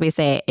much as we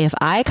say if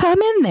I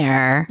come in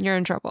there, you're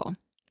in trouble.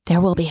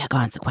 There will be a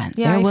consequence.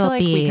 Yeah, there I will feel like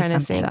be we kind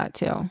of something. say that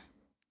too.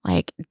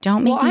 Like,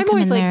 don't make me come in there. I'm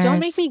always like, don't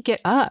make me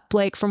get up.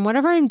 Like from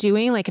whatever I'm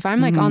doing, like if I'm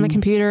like on the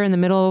computer in the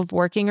middle of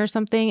working or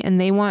something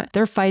and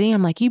they're fighting,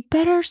 I'm like, you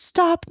better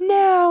stop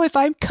now. If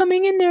I'm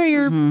coming in there,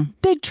 you're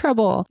big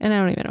trouble. And I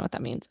don't even know what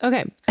that means.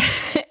 Okay.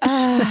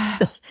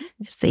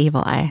 It's the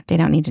evil eye. They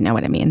don't need to know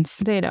what it means.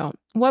 They don't.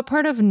 What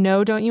part of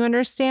no don't you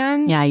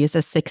understand? Yeah, I use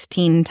this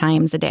 16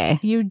 times a day.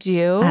 You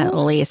do? At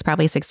least,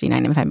 probably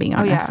 69 if I'm being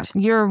honest. Oh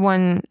yeah.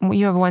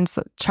 You have one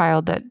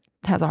child that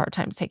has a hard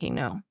time taking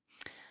no.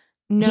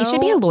 No. He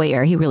should be a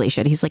lawyer. He really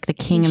should. He's like the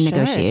king of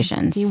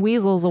negotiations. He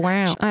weasels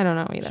around. I don't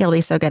know either. He'll be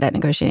so good at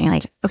negotiating.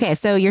 Like, okay,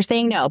 so you're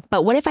saying no,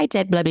 but what if I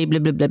did blah, blah, blah,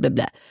 blah, blah, blah,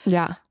 blah.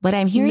 Yeah. But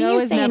I'm hearing no you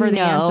is say never no. the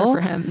answer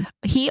for him.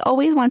 He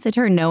always wants to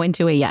turn no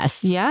into a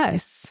yes.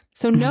 Yes.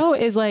 So no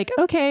is like,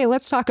 okay,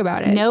 let's talk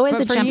about it. No is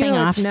a jumping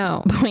off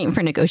point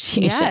for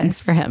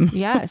negotiations for him.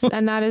 Yes.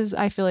 And that is,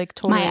 I feel like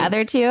totally. My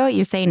other two,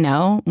 you say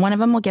no. One of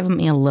them will give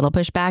me a little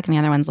pushback and the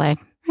other one's like,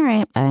 all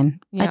right, fine.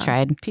 I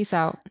tried. Peace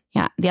out.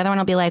 Yeah. The other one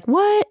will be like,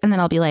 what? And then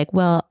I'll be like,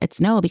 well,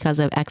 it's no because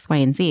of X, Y,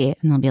 and Z.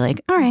 And they'll be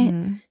like, all right.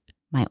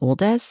 My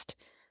oldest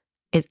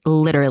is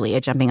literally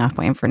a jumping off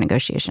point for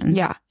negotiations.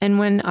 Yeah. And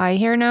when I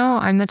hear no,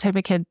 I'm the type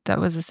of kid that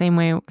was the same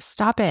way.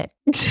 Stop it.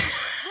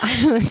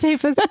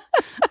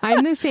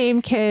 I'm the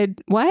same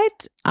kid.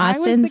 What?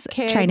 Austin's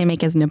trying to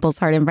make his nipples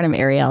hard in front of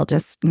Ariel,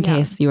 just in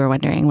case you were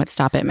wondering what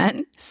stop it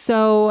meant.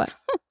 So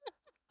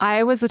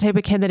I was the type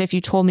of kid that if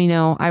you told me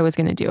no, I was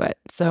going to do it.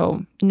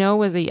 So no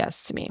was a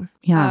yes to me.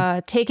 Yeah.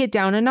 Take it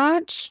down a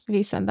notch. Have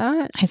you said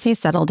that? I say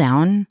settle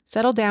down.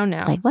 Settle down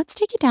now. Like, let's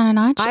take it down a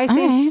notch. I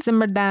say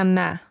simmer down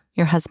na.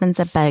 Your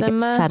husband's a big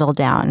settle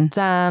down.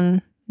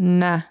 Down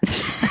na.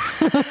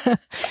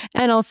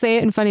 And I'll say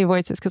it in funny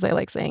voices because I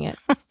like saying it.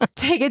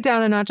 Take it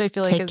down a notch, I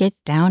feel like take it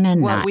down a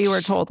notch. What we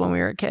were told when we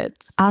were kids.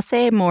 I'll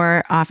say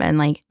more often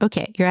like,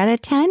 okay, you're at a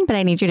 10, but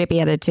I need you to be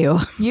at a 2.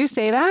 You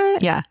say that?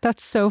 Yeah.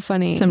 That's so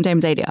funny.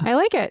 Sometimes I do. I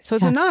like it. So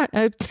it's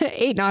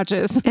a 8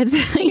 notches.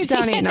 It's take it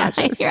down 8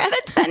 notches. You're at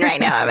a 10 right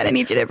now, but I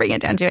need you to bring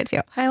it down to a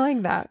 2. I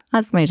like that.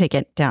 That's my take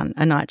it down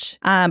a notch.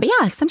 But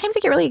yeah, sometimes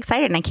I get really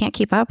excited and I can't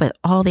keep up with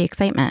all the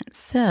excitement.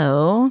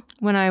 So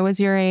when I was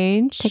your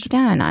age, take it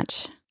down a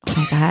notch. Oh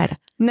my God.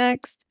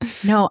 Next.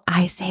 No,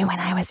 I say when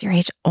I was your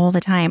age all the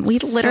time. We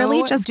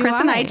literally Chris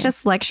and I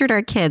just lectured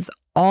our kids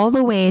all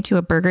the way to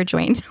a burger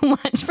joint to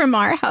lunch from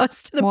our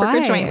house to the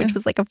burger joint, which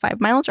was like a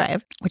 5-mile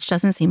drive, which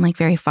doesn't seem like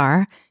very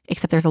far,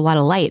 except there's a lot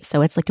of lights.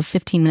 So it's like a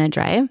 15-minute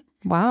drive.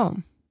 Wow.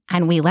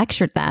 And we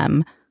lectured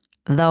them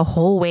the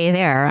whole way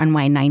there on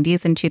why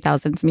 90s and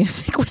 2000s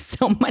music was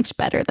so much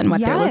better than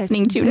what they're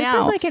listening to now.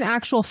 This is like an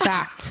actual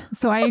fact.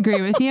 So I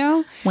agree with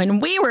you. When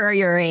we were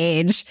your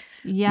age,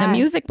 the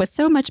music was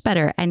so much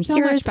better. And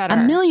here's a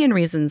million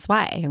reasons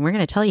why. And we're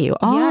going to tell you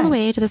all the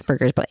way to this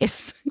burger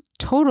place.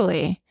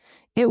 Totally.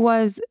 It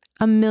was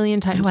a million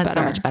times better. It was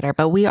so much better,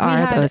 but we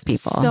are those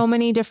people. So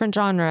many different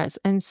genres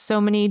and so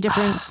many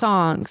different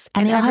songs.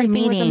 And they all had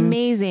everything meaning. was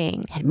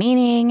amazing. It had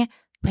meaning.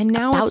 And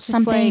now about it's just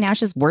something. like, now it's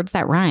just words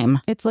that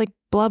rhyme. It's like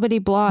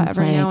blubbity blah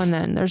every now and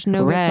then. There's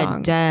no good song.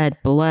 Red, dead,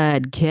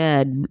 blood,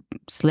 kid,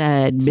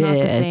 sled, it's not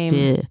the same.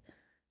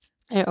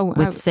 It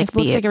looks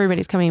like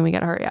everybody's coming. We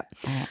got to hurry up.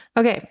 Right.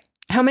 Okay.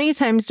 How many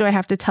times do I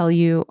have to tell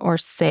you or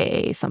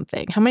say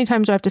something? How many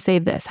times do I have to say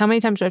this? How many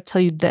times do I have to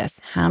tell you this?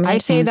 How many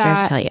times do I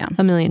have to tell you?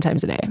 A million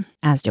times a day.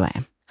 As do I.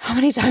 How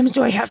many times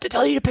do I have to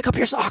tell you to pick up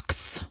your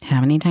socks? How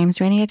many times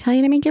do I need to tell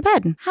you to make your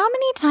bed? How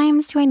many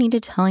times do I need to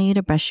tell you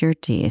to brush your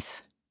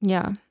teeth?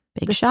 Yeah.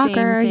 Big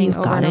shocker. You've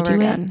got to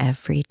do it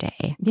every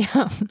day.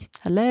 Yeah.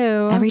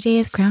 Hello. Every day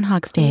is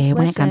Groundhog's Day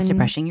when it comes to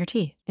brushing your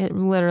teeth. It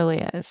literally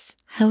is.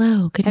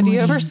 Hello. Good morning. Have you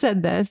ever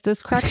said this?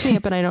 This cracks me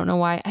up and I don't know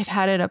why. I've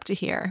had it up to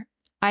here.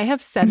 I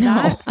have said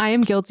that. I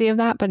am guilty of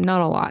that, but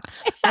not a lot.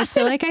 I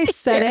feel like I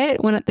said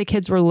it when the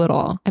kids were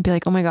little. I'd be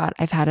like, oh my God,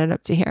 I've had it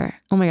up to here.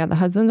 Oh my God, the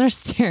husbands are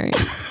staring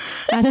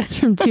at us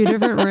from 2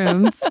 different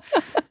rooms.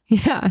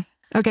 Yeah.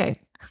 Okay.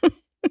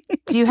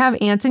 Do you have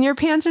ants in your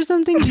pants or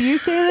something? Do you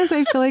say this?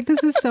 I feel like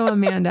this is so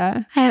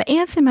Amanda. I have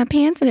ants in my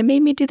pants and it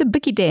made me do the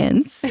boogie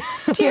dance.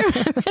 Do you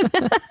remember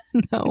that?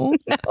 No.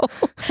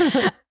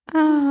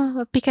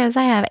 Oh, because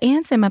I have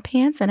ants in my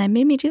pants and I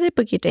made me do the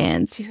boogie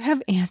dance. Do you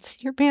have ants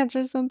in your pants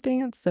or something?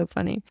 That's so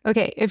funny.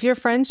 Okay, if your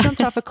friends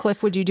jumped off a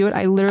cliff, would you do it?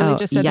 I literally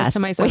just said this to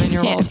my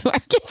 7-year-old.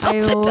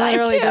 I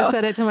literally just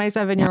said it to my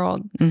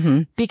 7-year-old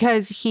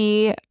because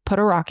he put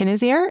a rock in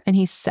his ear and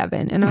he's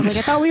 7. And I was like,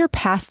 I thought we were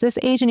past this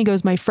age. And he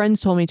goes, my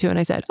friends told me to. And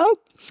I said, oh,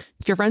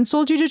 if your friends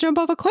told you to jump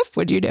off a cliff,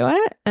 would you do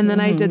it? And then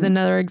I did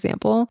another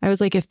example. I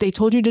was like, if they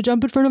told you to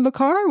jump in front of a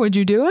car, would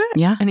you do it?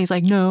 Yeah. And he's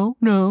like, no.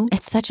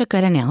 It's such a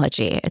good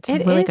analogy. It's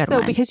a really good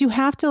one. Because you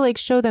have to like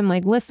show them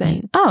like,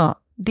 listen,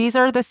 these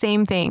are the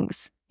same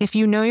things. If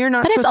you know you're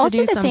not supposed to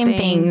do something. But it's also the same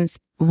things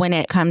when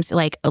it comes to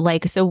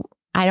like, so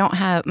I don't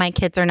have, my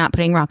kids are not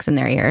putting rocks in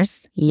their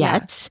ears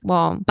yet. Yeah.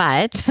 Well,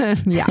 but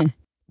yeah.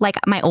 Like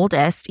my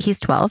oldest, he's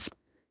 12.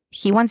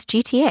 He wants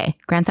GTA,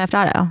 Grand Theft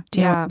Auto. Do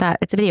you know that?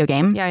 It's a video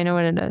game. Yeah, I know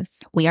what it is.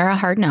 We are a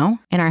hard no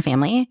in our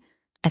family.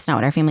 It's not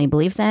what our family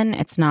believes in.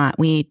 It's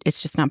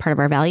just not part of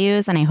our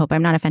values. And I hope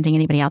I'm not offending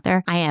anybody out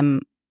there. I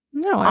am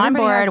on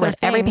board with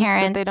every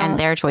parent and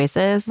their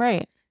choices.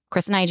 Right.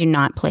 Chris and I do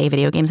not play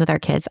video games with our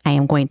kids. I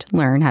am going to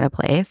learn how to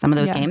play some of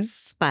those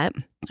games, but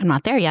I'm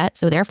not there yet.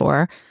 So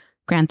therefore,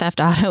 Grand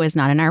Theft Auto is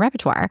not in our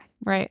repertoire.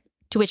 Right.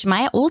 To which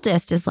my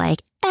oldest is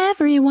like,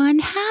 everyone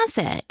has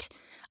it.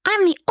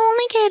 I'm the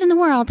only kid in the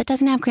world that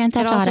doesn't have Grand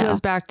Theft Auto. It also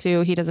goes back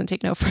to he doesn't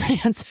take no for an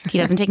answer. He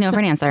doesn't take no for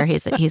an answer.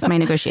 He's my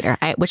negotiator,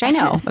 which I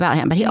know about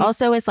him. But he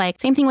also is like,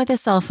 same thing with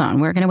his cell phone.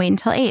 We're going to wait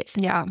until 8th.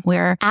 Yeah.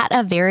 We're at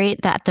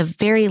the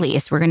very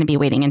least, we're going to be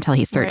waiting until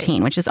he's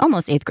 13, which is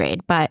almost 8th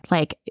grade. But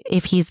like,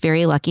 if he's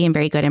very lucky and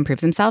very good and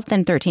proves himself,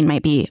 then 13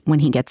 might be when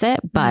he gets it.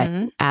 But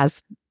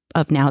as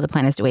of now, the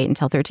plan is to wait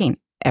until 13.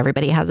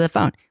 Everybody has a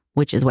phone,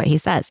 which is what he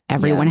says.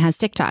 Everyone has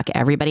TikTok.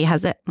 Everybody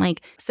has it.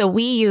 Like, so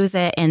we use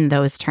it in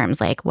those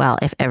terms. Like, well,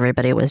 if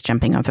everybody was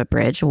jumping off a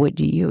bridge, would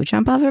you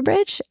jump off a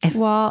bridge? If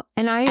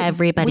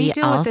everybody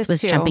else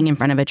was jumping in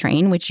front of a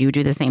train, would you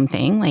do the same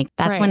thing? Like,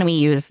 that's when we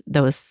use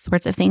those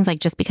sorts of things. Like,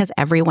 just because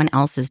everyone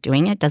else is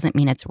doing it doesn't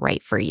mean it's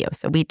right for you.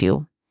 So we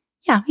do.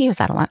 Yeah, we use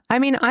that a lot. I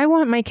mean, I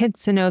want my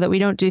kids to know that we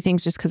don't do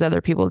things just because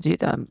other people do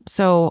them.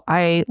 So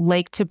I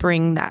like to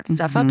bring that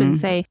stuff up and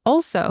say,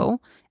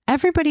 also,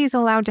 everybody's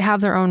allowed to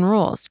have their own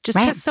rules. Just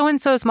because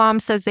so-and-so's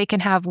mom says they can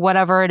have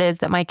whatever it is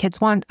that my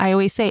kids want, I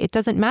always say, it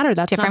doesn't matter.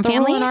 That's different not the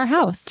rule in our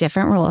house.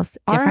 Different rules,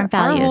 different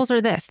values. Our rules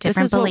are this. This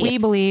is what we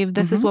believe.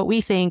 This is what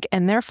we think.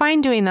 And they're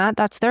fine doing that.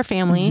 That's their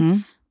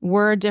family.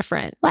 We're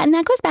different. Well, and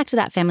that goes back to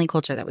that family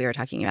culture that we were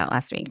talking about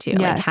last week too.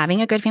 Like having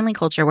a good family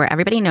culture where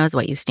everybody knows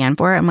what you stand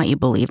for and what you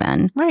believe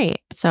in. Right.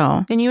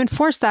 So, and you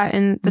enforce that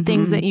in the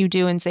things that you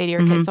do and say to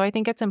your kids. So I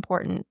think it's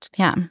important.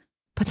 Yeah.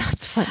 But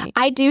that's funny.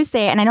 I do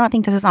say, and I don't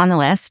think this is on the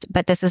list,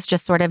 but this is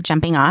just sort of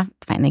jumping off.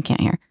 It's fine, they can't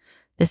hear.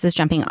 This is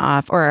jumping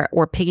off or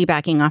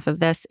piggybacking off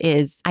of this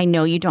is, I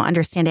know you don't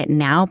understand it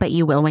now, but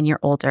you will when you're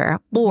older.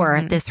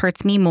 Or this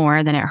hurts me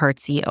more than it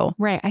hurts you.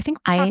 Right. I think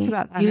we talked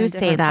about that. You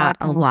say that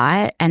a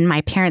lot. And my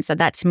parents said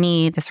that to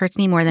me. This hurts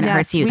me more than it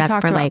hurts you. That's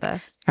for like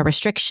a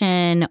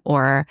restriction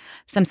or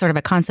some sort of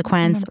a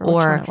consequence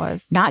or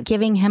not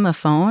giving him a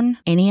phone,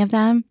 any of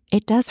them.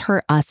 It does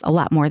hurt us a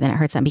lot more than it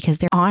hurts them because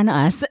they're on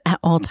us at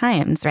all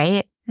times,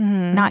 right?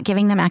 Not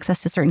giving them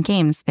access to certain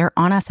games. They're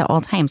on us at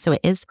all times. So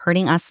it is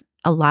hurting us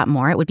a lot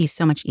more. It would be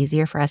so much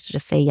easier for us to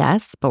just say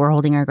yes, but we're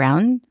holding our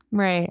ground.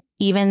 Right.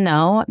 Even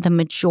though the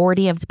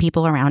majority of the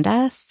people around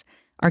us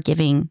are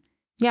giving.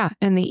 Yeah.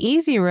 And the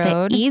easy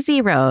road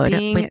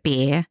would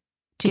be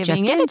to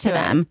just give it to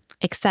them.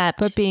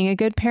 But being a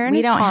good parent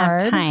is hard. We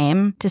don't have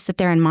time to sit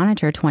there and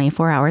monitor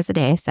 24 hours a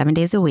day, 7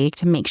 days a week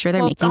to make sure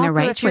they're making the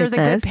right choices. If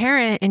you're the good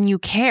parent and you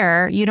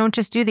care, you don't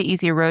just do the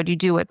easy road. You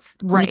do what's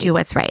right. You do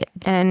what's right.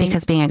 And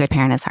because being a good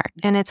parent is hard.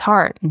 And it's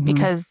hard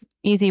because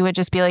easy would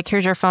just be like,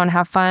 here's your phone,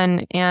 have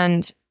fun,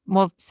 and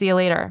we'll see you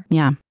later.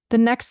 Yeah. The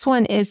next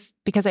one is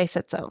because I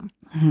said so.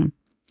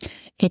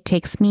 It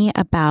takes me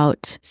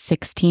about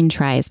 16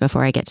 tries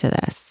before I get to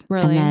this.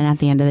 Really? And then at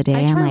the end of the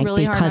day, I'm like,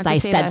 really because I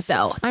said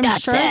so. I'm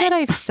sure that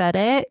I've said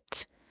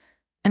it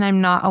and I'm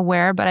not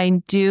aware, but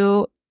I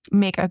do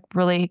make a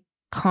really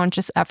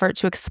conscious effort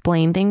to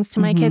explain things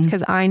to my kids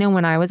because I know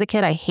when I was a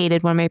kid, I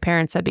hated when my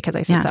parents said because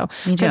I said so.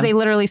 Because they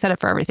literally said it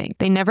for everything.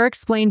 They never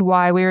explained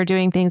why we were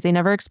doing things. They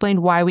never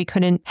explained why we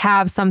couldn't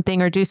have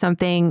something or do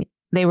something.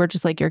 They were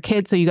just like, you're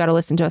kids, so you got to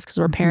listen to us because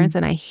we're parents.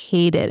 And I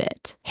hated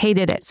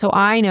it. So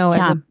I know as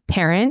a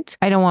parent,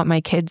 I don't want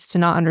my kids to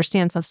not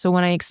understand stuff. So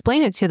when I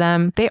explain it to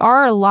them, they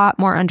are a lot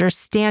more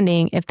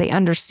understanding if they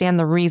understand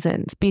the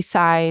reasons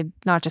beside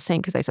not just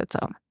saying because I said so.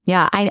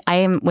 Yeah, I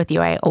am with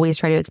you. I always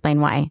try to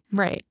explain why.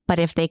 Right. But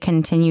if they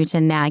continue to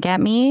nag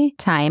at me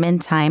time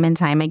and time and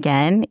time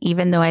again,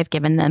 even though I've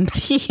given them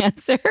the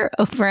answer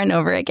over and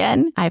over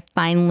again, I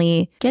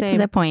finally get to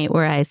the point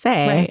where I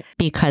say,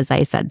 because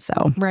I said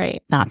so.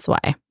 Right. That's why.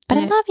 But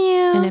I love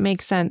you. And it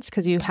makes sense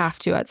because you have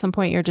to. At some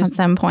point, you're just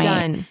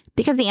done.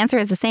 Because the answer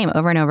is the same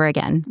over and over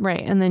again.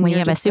 Right. And then when you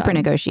have a super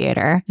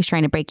negotiator who's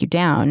trying to break you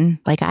down,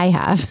 like I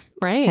have.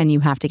 Right. And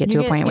you have to get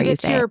to a point where you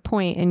say, to your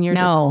point and you're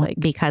no,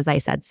 because I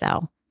said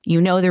so. You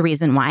know the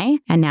reason why,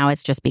 and now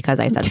it's just because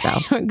I said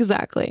so.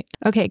 Exactly.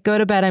 Okay, go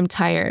to bed. I'm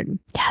tired.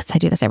 Yes, I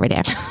do this every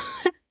day.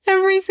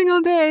 Every single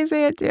day I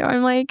say it too.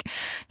 I'm like,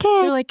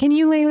 okay. They're like, can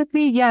you lay with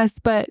me? Yes,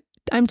 but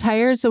I'm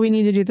tired, so we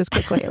need to do this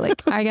quickly.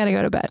 Like, I got to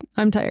go to bed.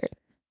 I'm tired.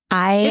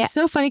 It's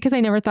so funny because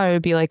I never thought it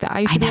would be like that. I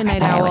used to be a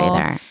night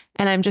owl,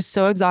 and I'm just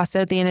so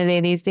exhausted at the end of the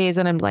day these days,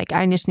 and I'm like,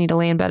 I just need to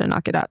lay in bed and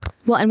not get up.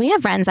 Well, and we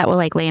have friends that will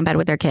like lay in bed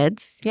with their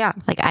kids. Yeah.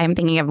 Like I'm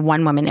thinking of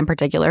one woman in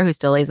particular who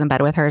still lays in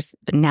bed with her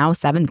now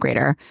 7th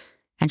grader,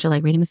 and she'll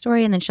like read him a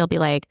story, and then she'll be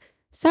like,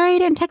 sorry, I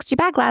didn't text you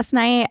back last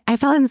night. I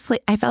fell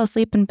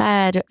asleep in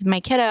bed with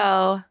my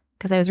kiddo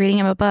because I was reading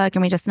him a book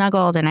and we just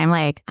snuggled. And I'm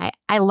like,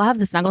 I love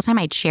the snuggle time.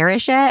 I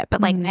cherish it, but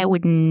like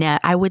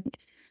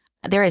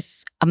there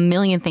is a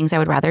million things I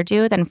would rather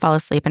do than fall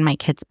asleep in my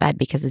kid's bed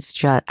because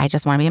I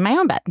just want to be in my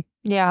own bed.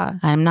 Yeah.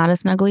 I'm not a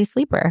snuggly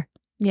sleeper.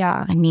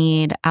 Yeah.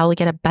 I'll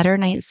get a better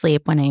night's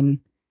sleep when I'm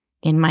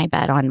in my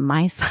bed on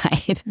my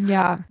side.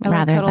 Yeah. I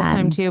like cuddle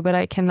time too, but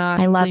I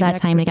cannot. I love that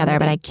time together,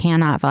 but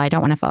I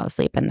don't want to fall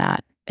asleep in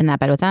that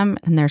bed with them.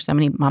 And there's so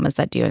many mamas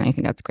that do, and I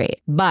think that's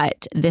great.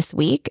 But this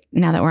week,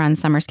 now that we're on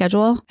summer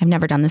schedule, I've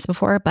never done this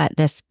before, but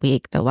this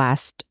week, the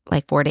last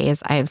like 4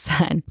 days, I've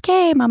said,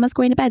 okay, mama's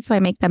going to bed. So I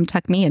make them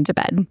tuck me into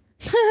bed.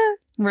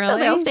 Really? So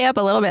they'll stay up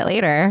a little bit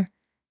later.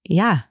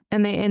 Yeah.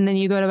 And then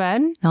you go to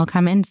bed? They'll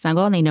come in,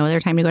 snuggle, and they know their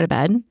time to go to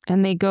bed.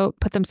 And they go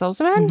put themselves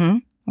to bed?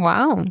 Mm-hmm.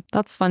 Wow.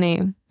 That's funny.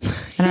 I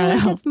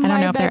don't know. It's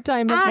my if they're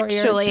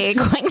actually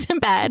going to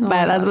bed,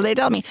 but that's what they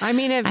tell me. I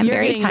mean, if I'm you're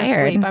very getting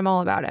tired. to sleep, I'm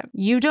all about it.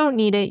 You don't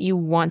need it. You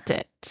want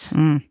it.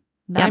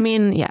 Yep. I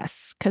mean,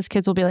 yes, because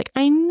kids will be like,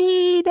 I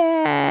need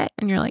it.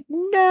 And you're like,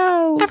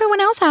 no. Everyone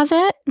else has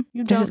it.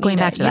 This is going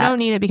back to that. You don't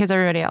need it because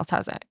everybody else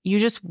has it. You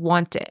just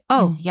want it.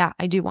 Oh, yeah,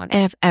 I do want it.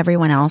 If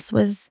everyone else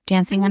was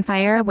dancing on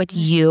fire, would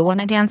you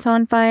want to dance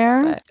on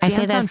fire? But I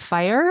say this. On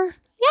fire?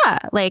 Yeah.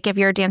 Like if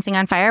you're dancing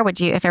on fire,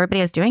 would you, if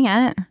everybody is doing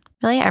it?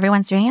 Really?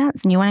 Everyone's doing it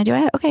and you want to do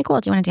it? Okay, cool.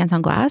 Do you want to dance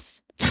on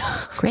glass?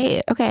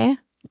 Great. Okay.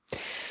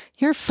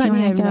 You're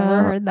funny. I've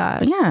never heard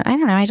that. Yeah. I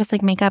don't know. I just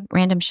like make up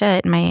random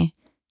shit in my...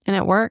 And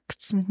it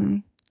works. Mm-hmm.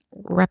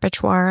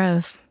 Repertoire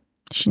of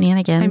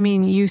shenanigans. I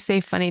mean, you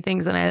say funny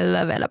things and I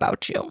love it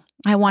about you.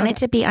 I want it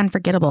to be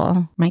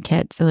unforgettable. My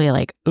kids, so they're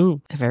like,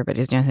 "Ooh, if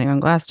everybody's dancing on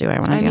glass, do I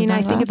want to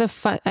dance on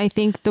glass?" I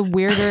think the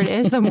weirder it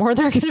is, the more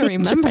they're going to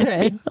remember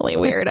it. Really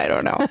weird. I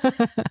don't know.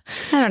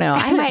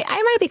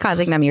 I might be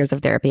causing them years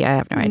of therapy. I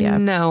have no idea.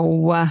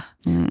 No.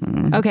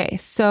 Okay,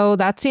 so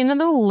that's the end of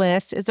the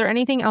list. Is there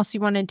anything else you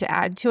wanted to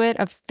add to it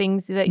of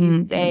things that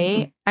you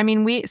say? I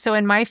mean, so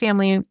in my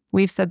family,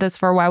 we've said this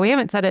for a while. We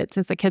haven't said it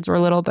since the kids were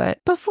little,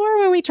 but before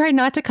when we tried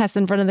not to cuss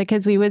in front of the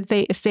kids, we would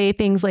say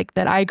things like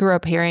that I grew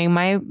up hearing.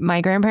 My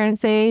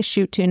grandparents say,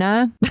 shoot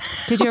tuna.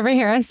 Did you ever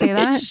hear us say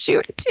that?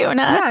 Shoot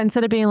tuna? Yeah,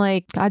 instead of being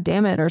like, God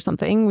damn it or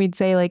something, we'd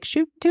say like,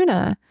 shoot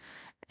tuna.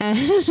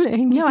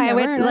 And no, I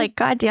would like,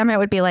 God damn it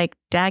would be like,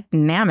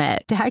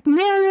 dag-nam-it.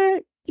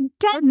 Dag-nam-it.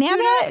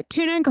 Dag-nam-it.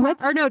 Tuna and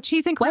crackers. Or no,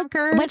 cheese and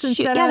crackers.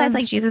 That's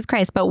like Jesus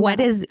Christ. But what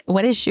is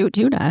shoot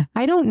tuna?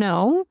 I don't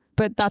know.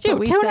 But that's what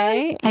we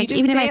say. Like,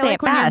 even if I say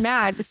it when fast. you're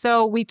mad.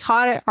 So we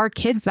taught our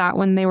kids that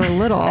when they were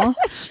little.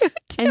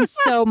 And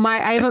so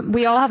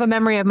we all have a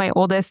memory of my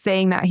oldest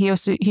saying that he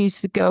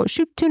used to go,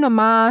 shoot tuna,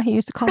 ma. He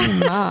used to call me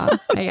ma,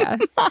 I guess.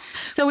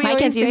 So my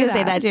kids used to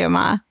say that too,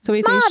 ma. So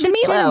we say, shoot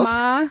tuna,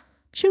 ma.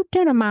 Shoot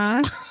tuna, ma.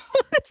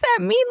 What does that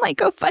mean? Like,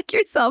 go fuck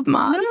yourself,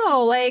 Mom.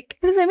 No, like,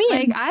 what does that mean?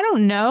 Like, I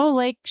don't know.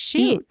 Like, shoot.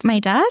 Eat my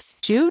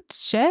dust? Shoot,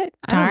 shit.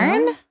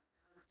 Darn?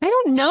 I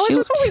don't know. It's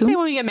just what we say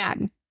when we get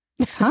mad.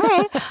 All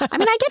right. I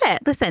mean, I get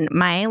it. Listen,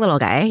 my little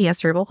guy, he has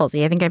cerebral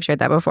palsy. I think I've shared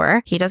that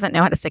before. He doesn't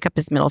know how to stick up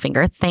his middle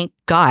finger. Thank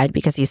God,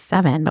 because he's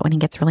 7. But when he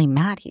gets really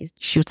mad, he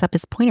shoots up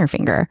his pointer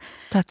finger.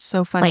 That's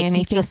so funny. Like, and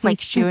he just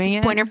like shooting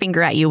it. Pointer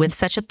finger at you with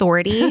such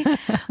authority.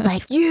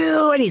 Like,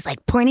 you. And he's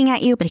like pointing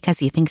at you, but because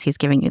he thinks he's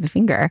giving you the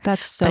finger.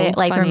 That's so But it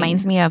like funny.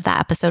 reminds me of that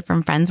episode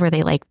from Friends where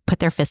they like put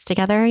their fists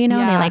together, you know,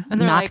 and they like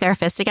knock their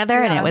fists together.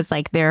 Yeah. And it was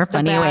like their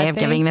funny way of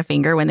giving the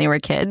finger when they were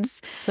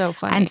kids. So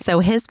funny. And so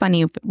his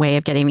funny way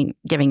of giving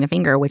the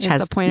finger, which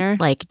has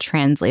like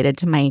translated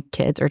to my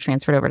kids or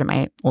transferred over to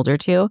my older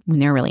 2, when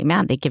they're really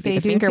mad, they give you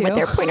the finger with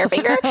their pointer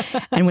finger.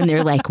 And when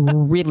they're like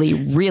really,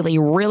 really,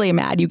 really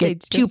mad, you get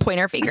 2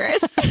 pointer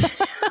fingers.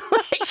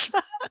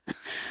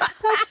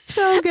 That's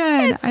so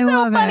good. I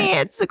love funny.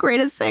 it. It's the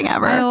greatest thing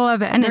ever. I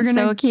love it. And it's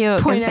so cute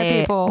because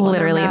they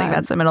literally think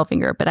that's the middle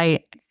finger. But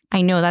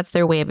I know that's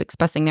their way of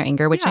expressing their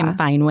anger, which I'm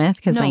fine with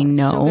because I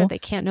know. It's so good. They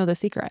can't know the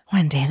secret.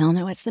 One day they'll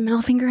know it's the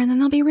middle finger and then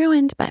they'll be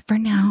ruined. But for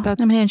now, I'm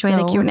going to enjoy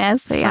the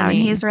cuteness. So yeah, when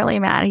he's really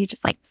mad, he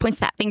just like points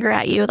that finger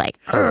at you like,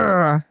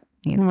 "Urgh."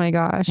 Oh my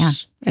gosh.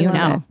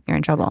 Yeah. You're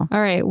in trouble. All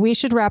right. We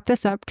should wrap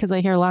this up because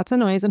I hear lots of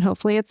noise and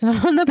hopefully it's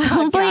not on the podcast.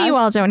 Hopefully you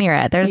all don't hear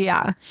it. There's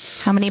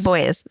how many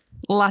boys?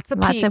 Lots of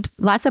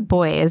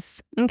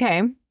boys.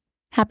 Okay.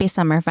 Happy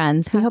summer,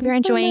 friends. We hope you're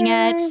enjoying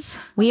it.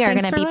 We are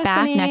going to be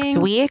back next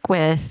week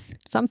with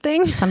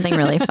something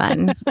really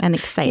fun and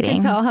exciting.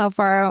 You can tell how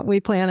far out we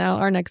plan out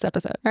our next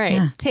episode. All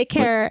right. Take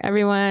care,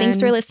 everyone.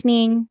 Thanks for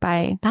listening.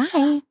 Bye.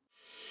 Bye.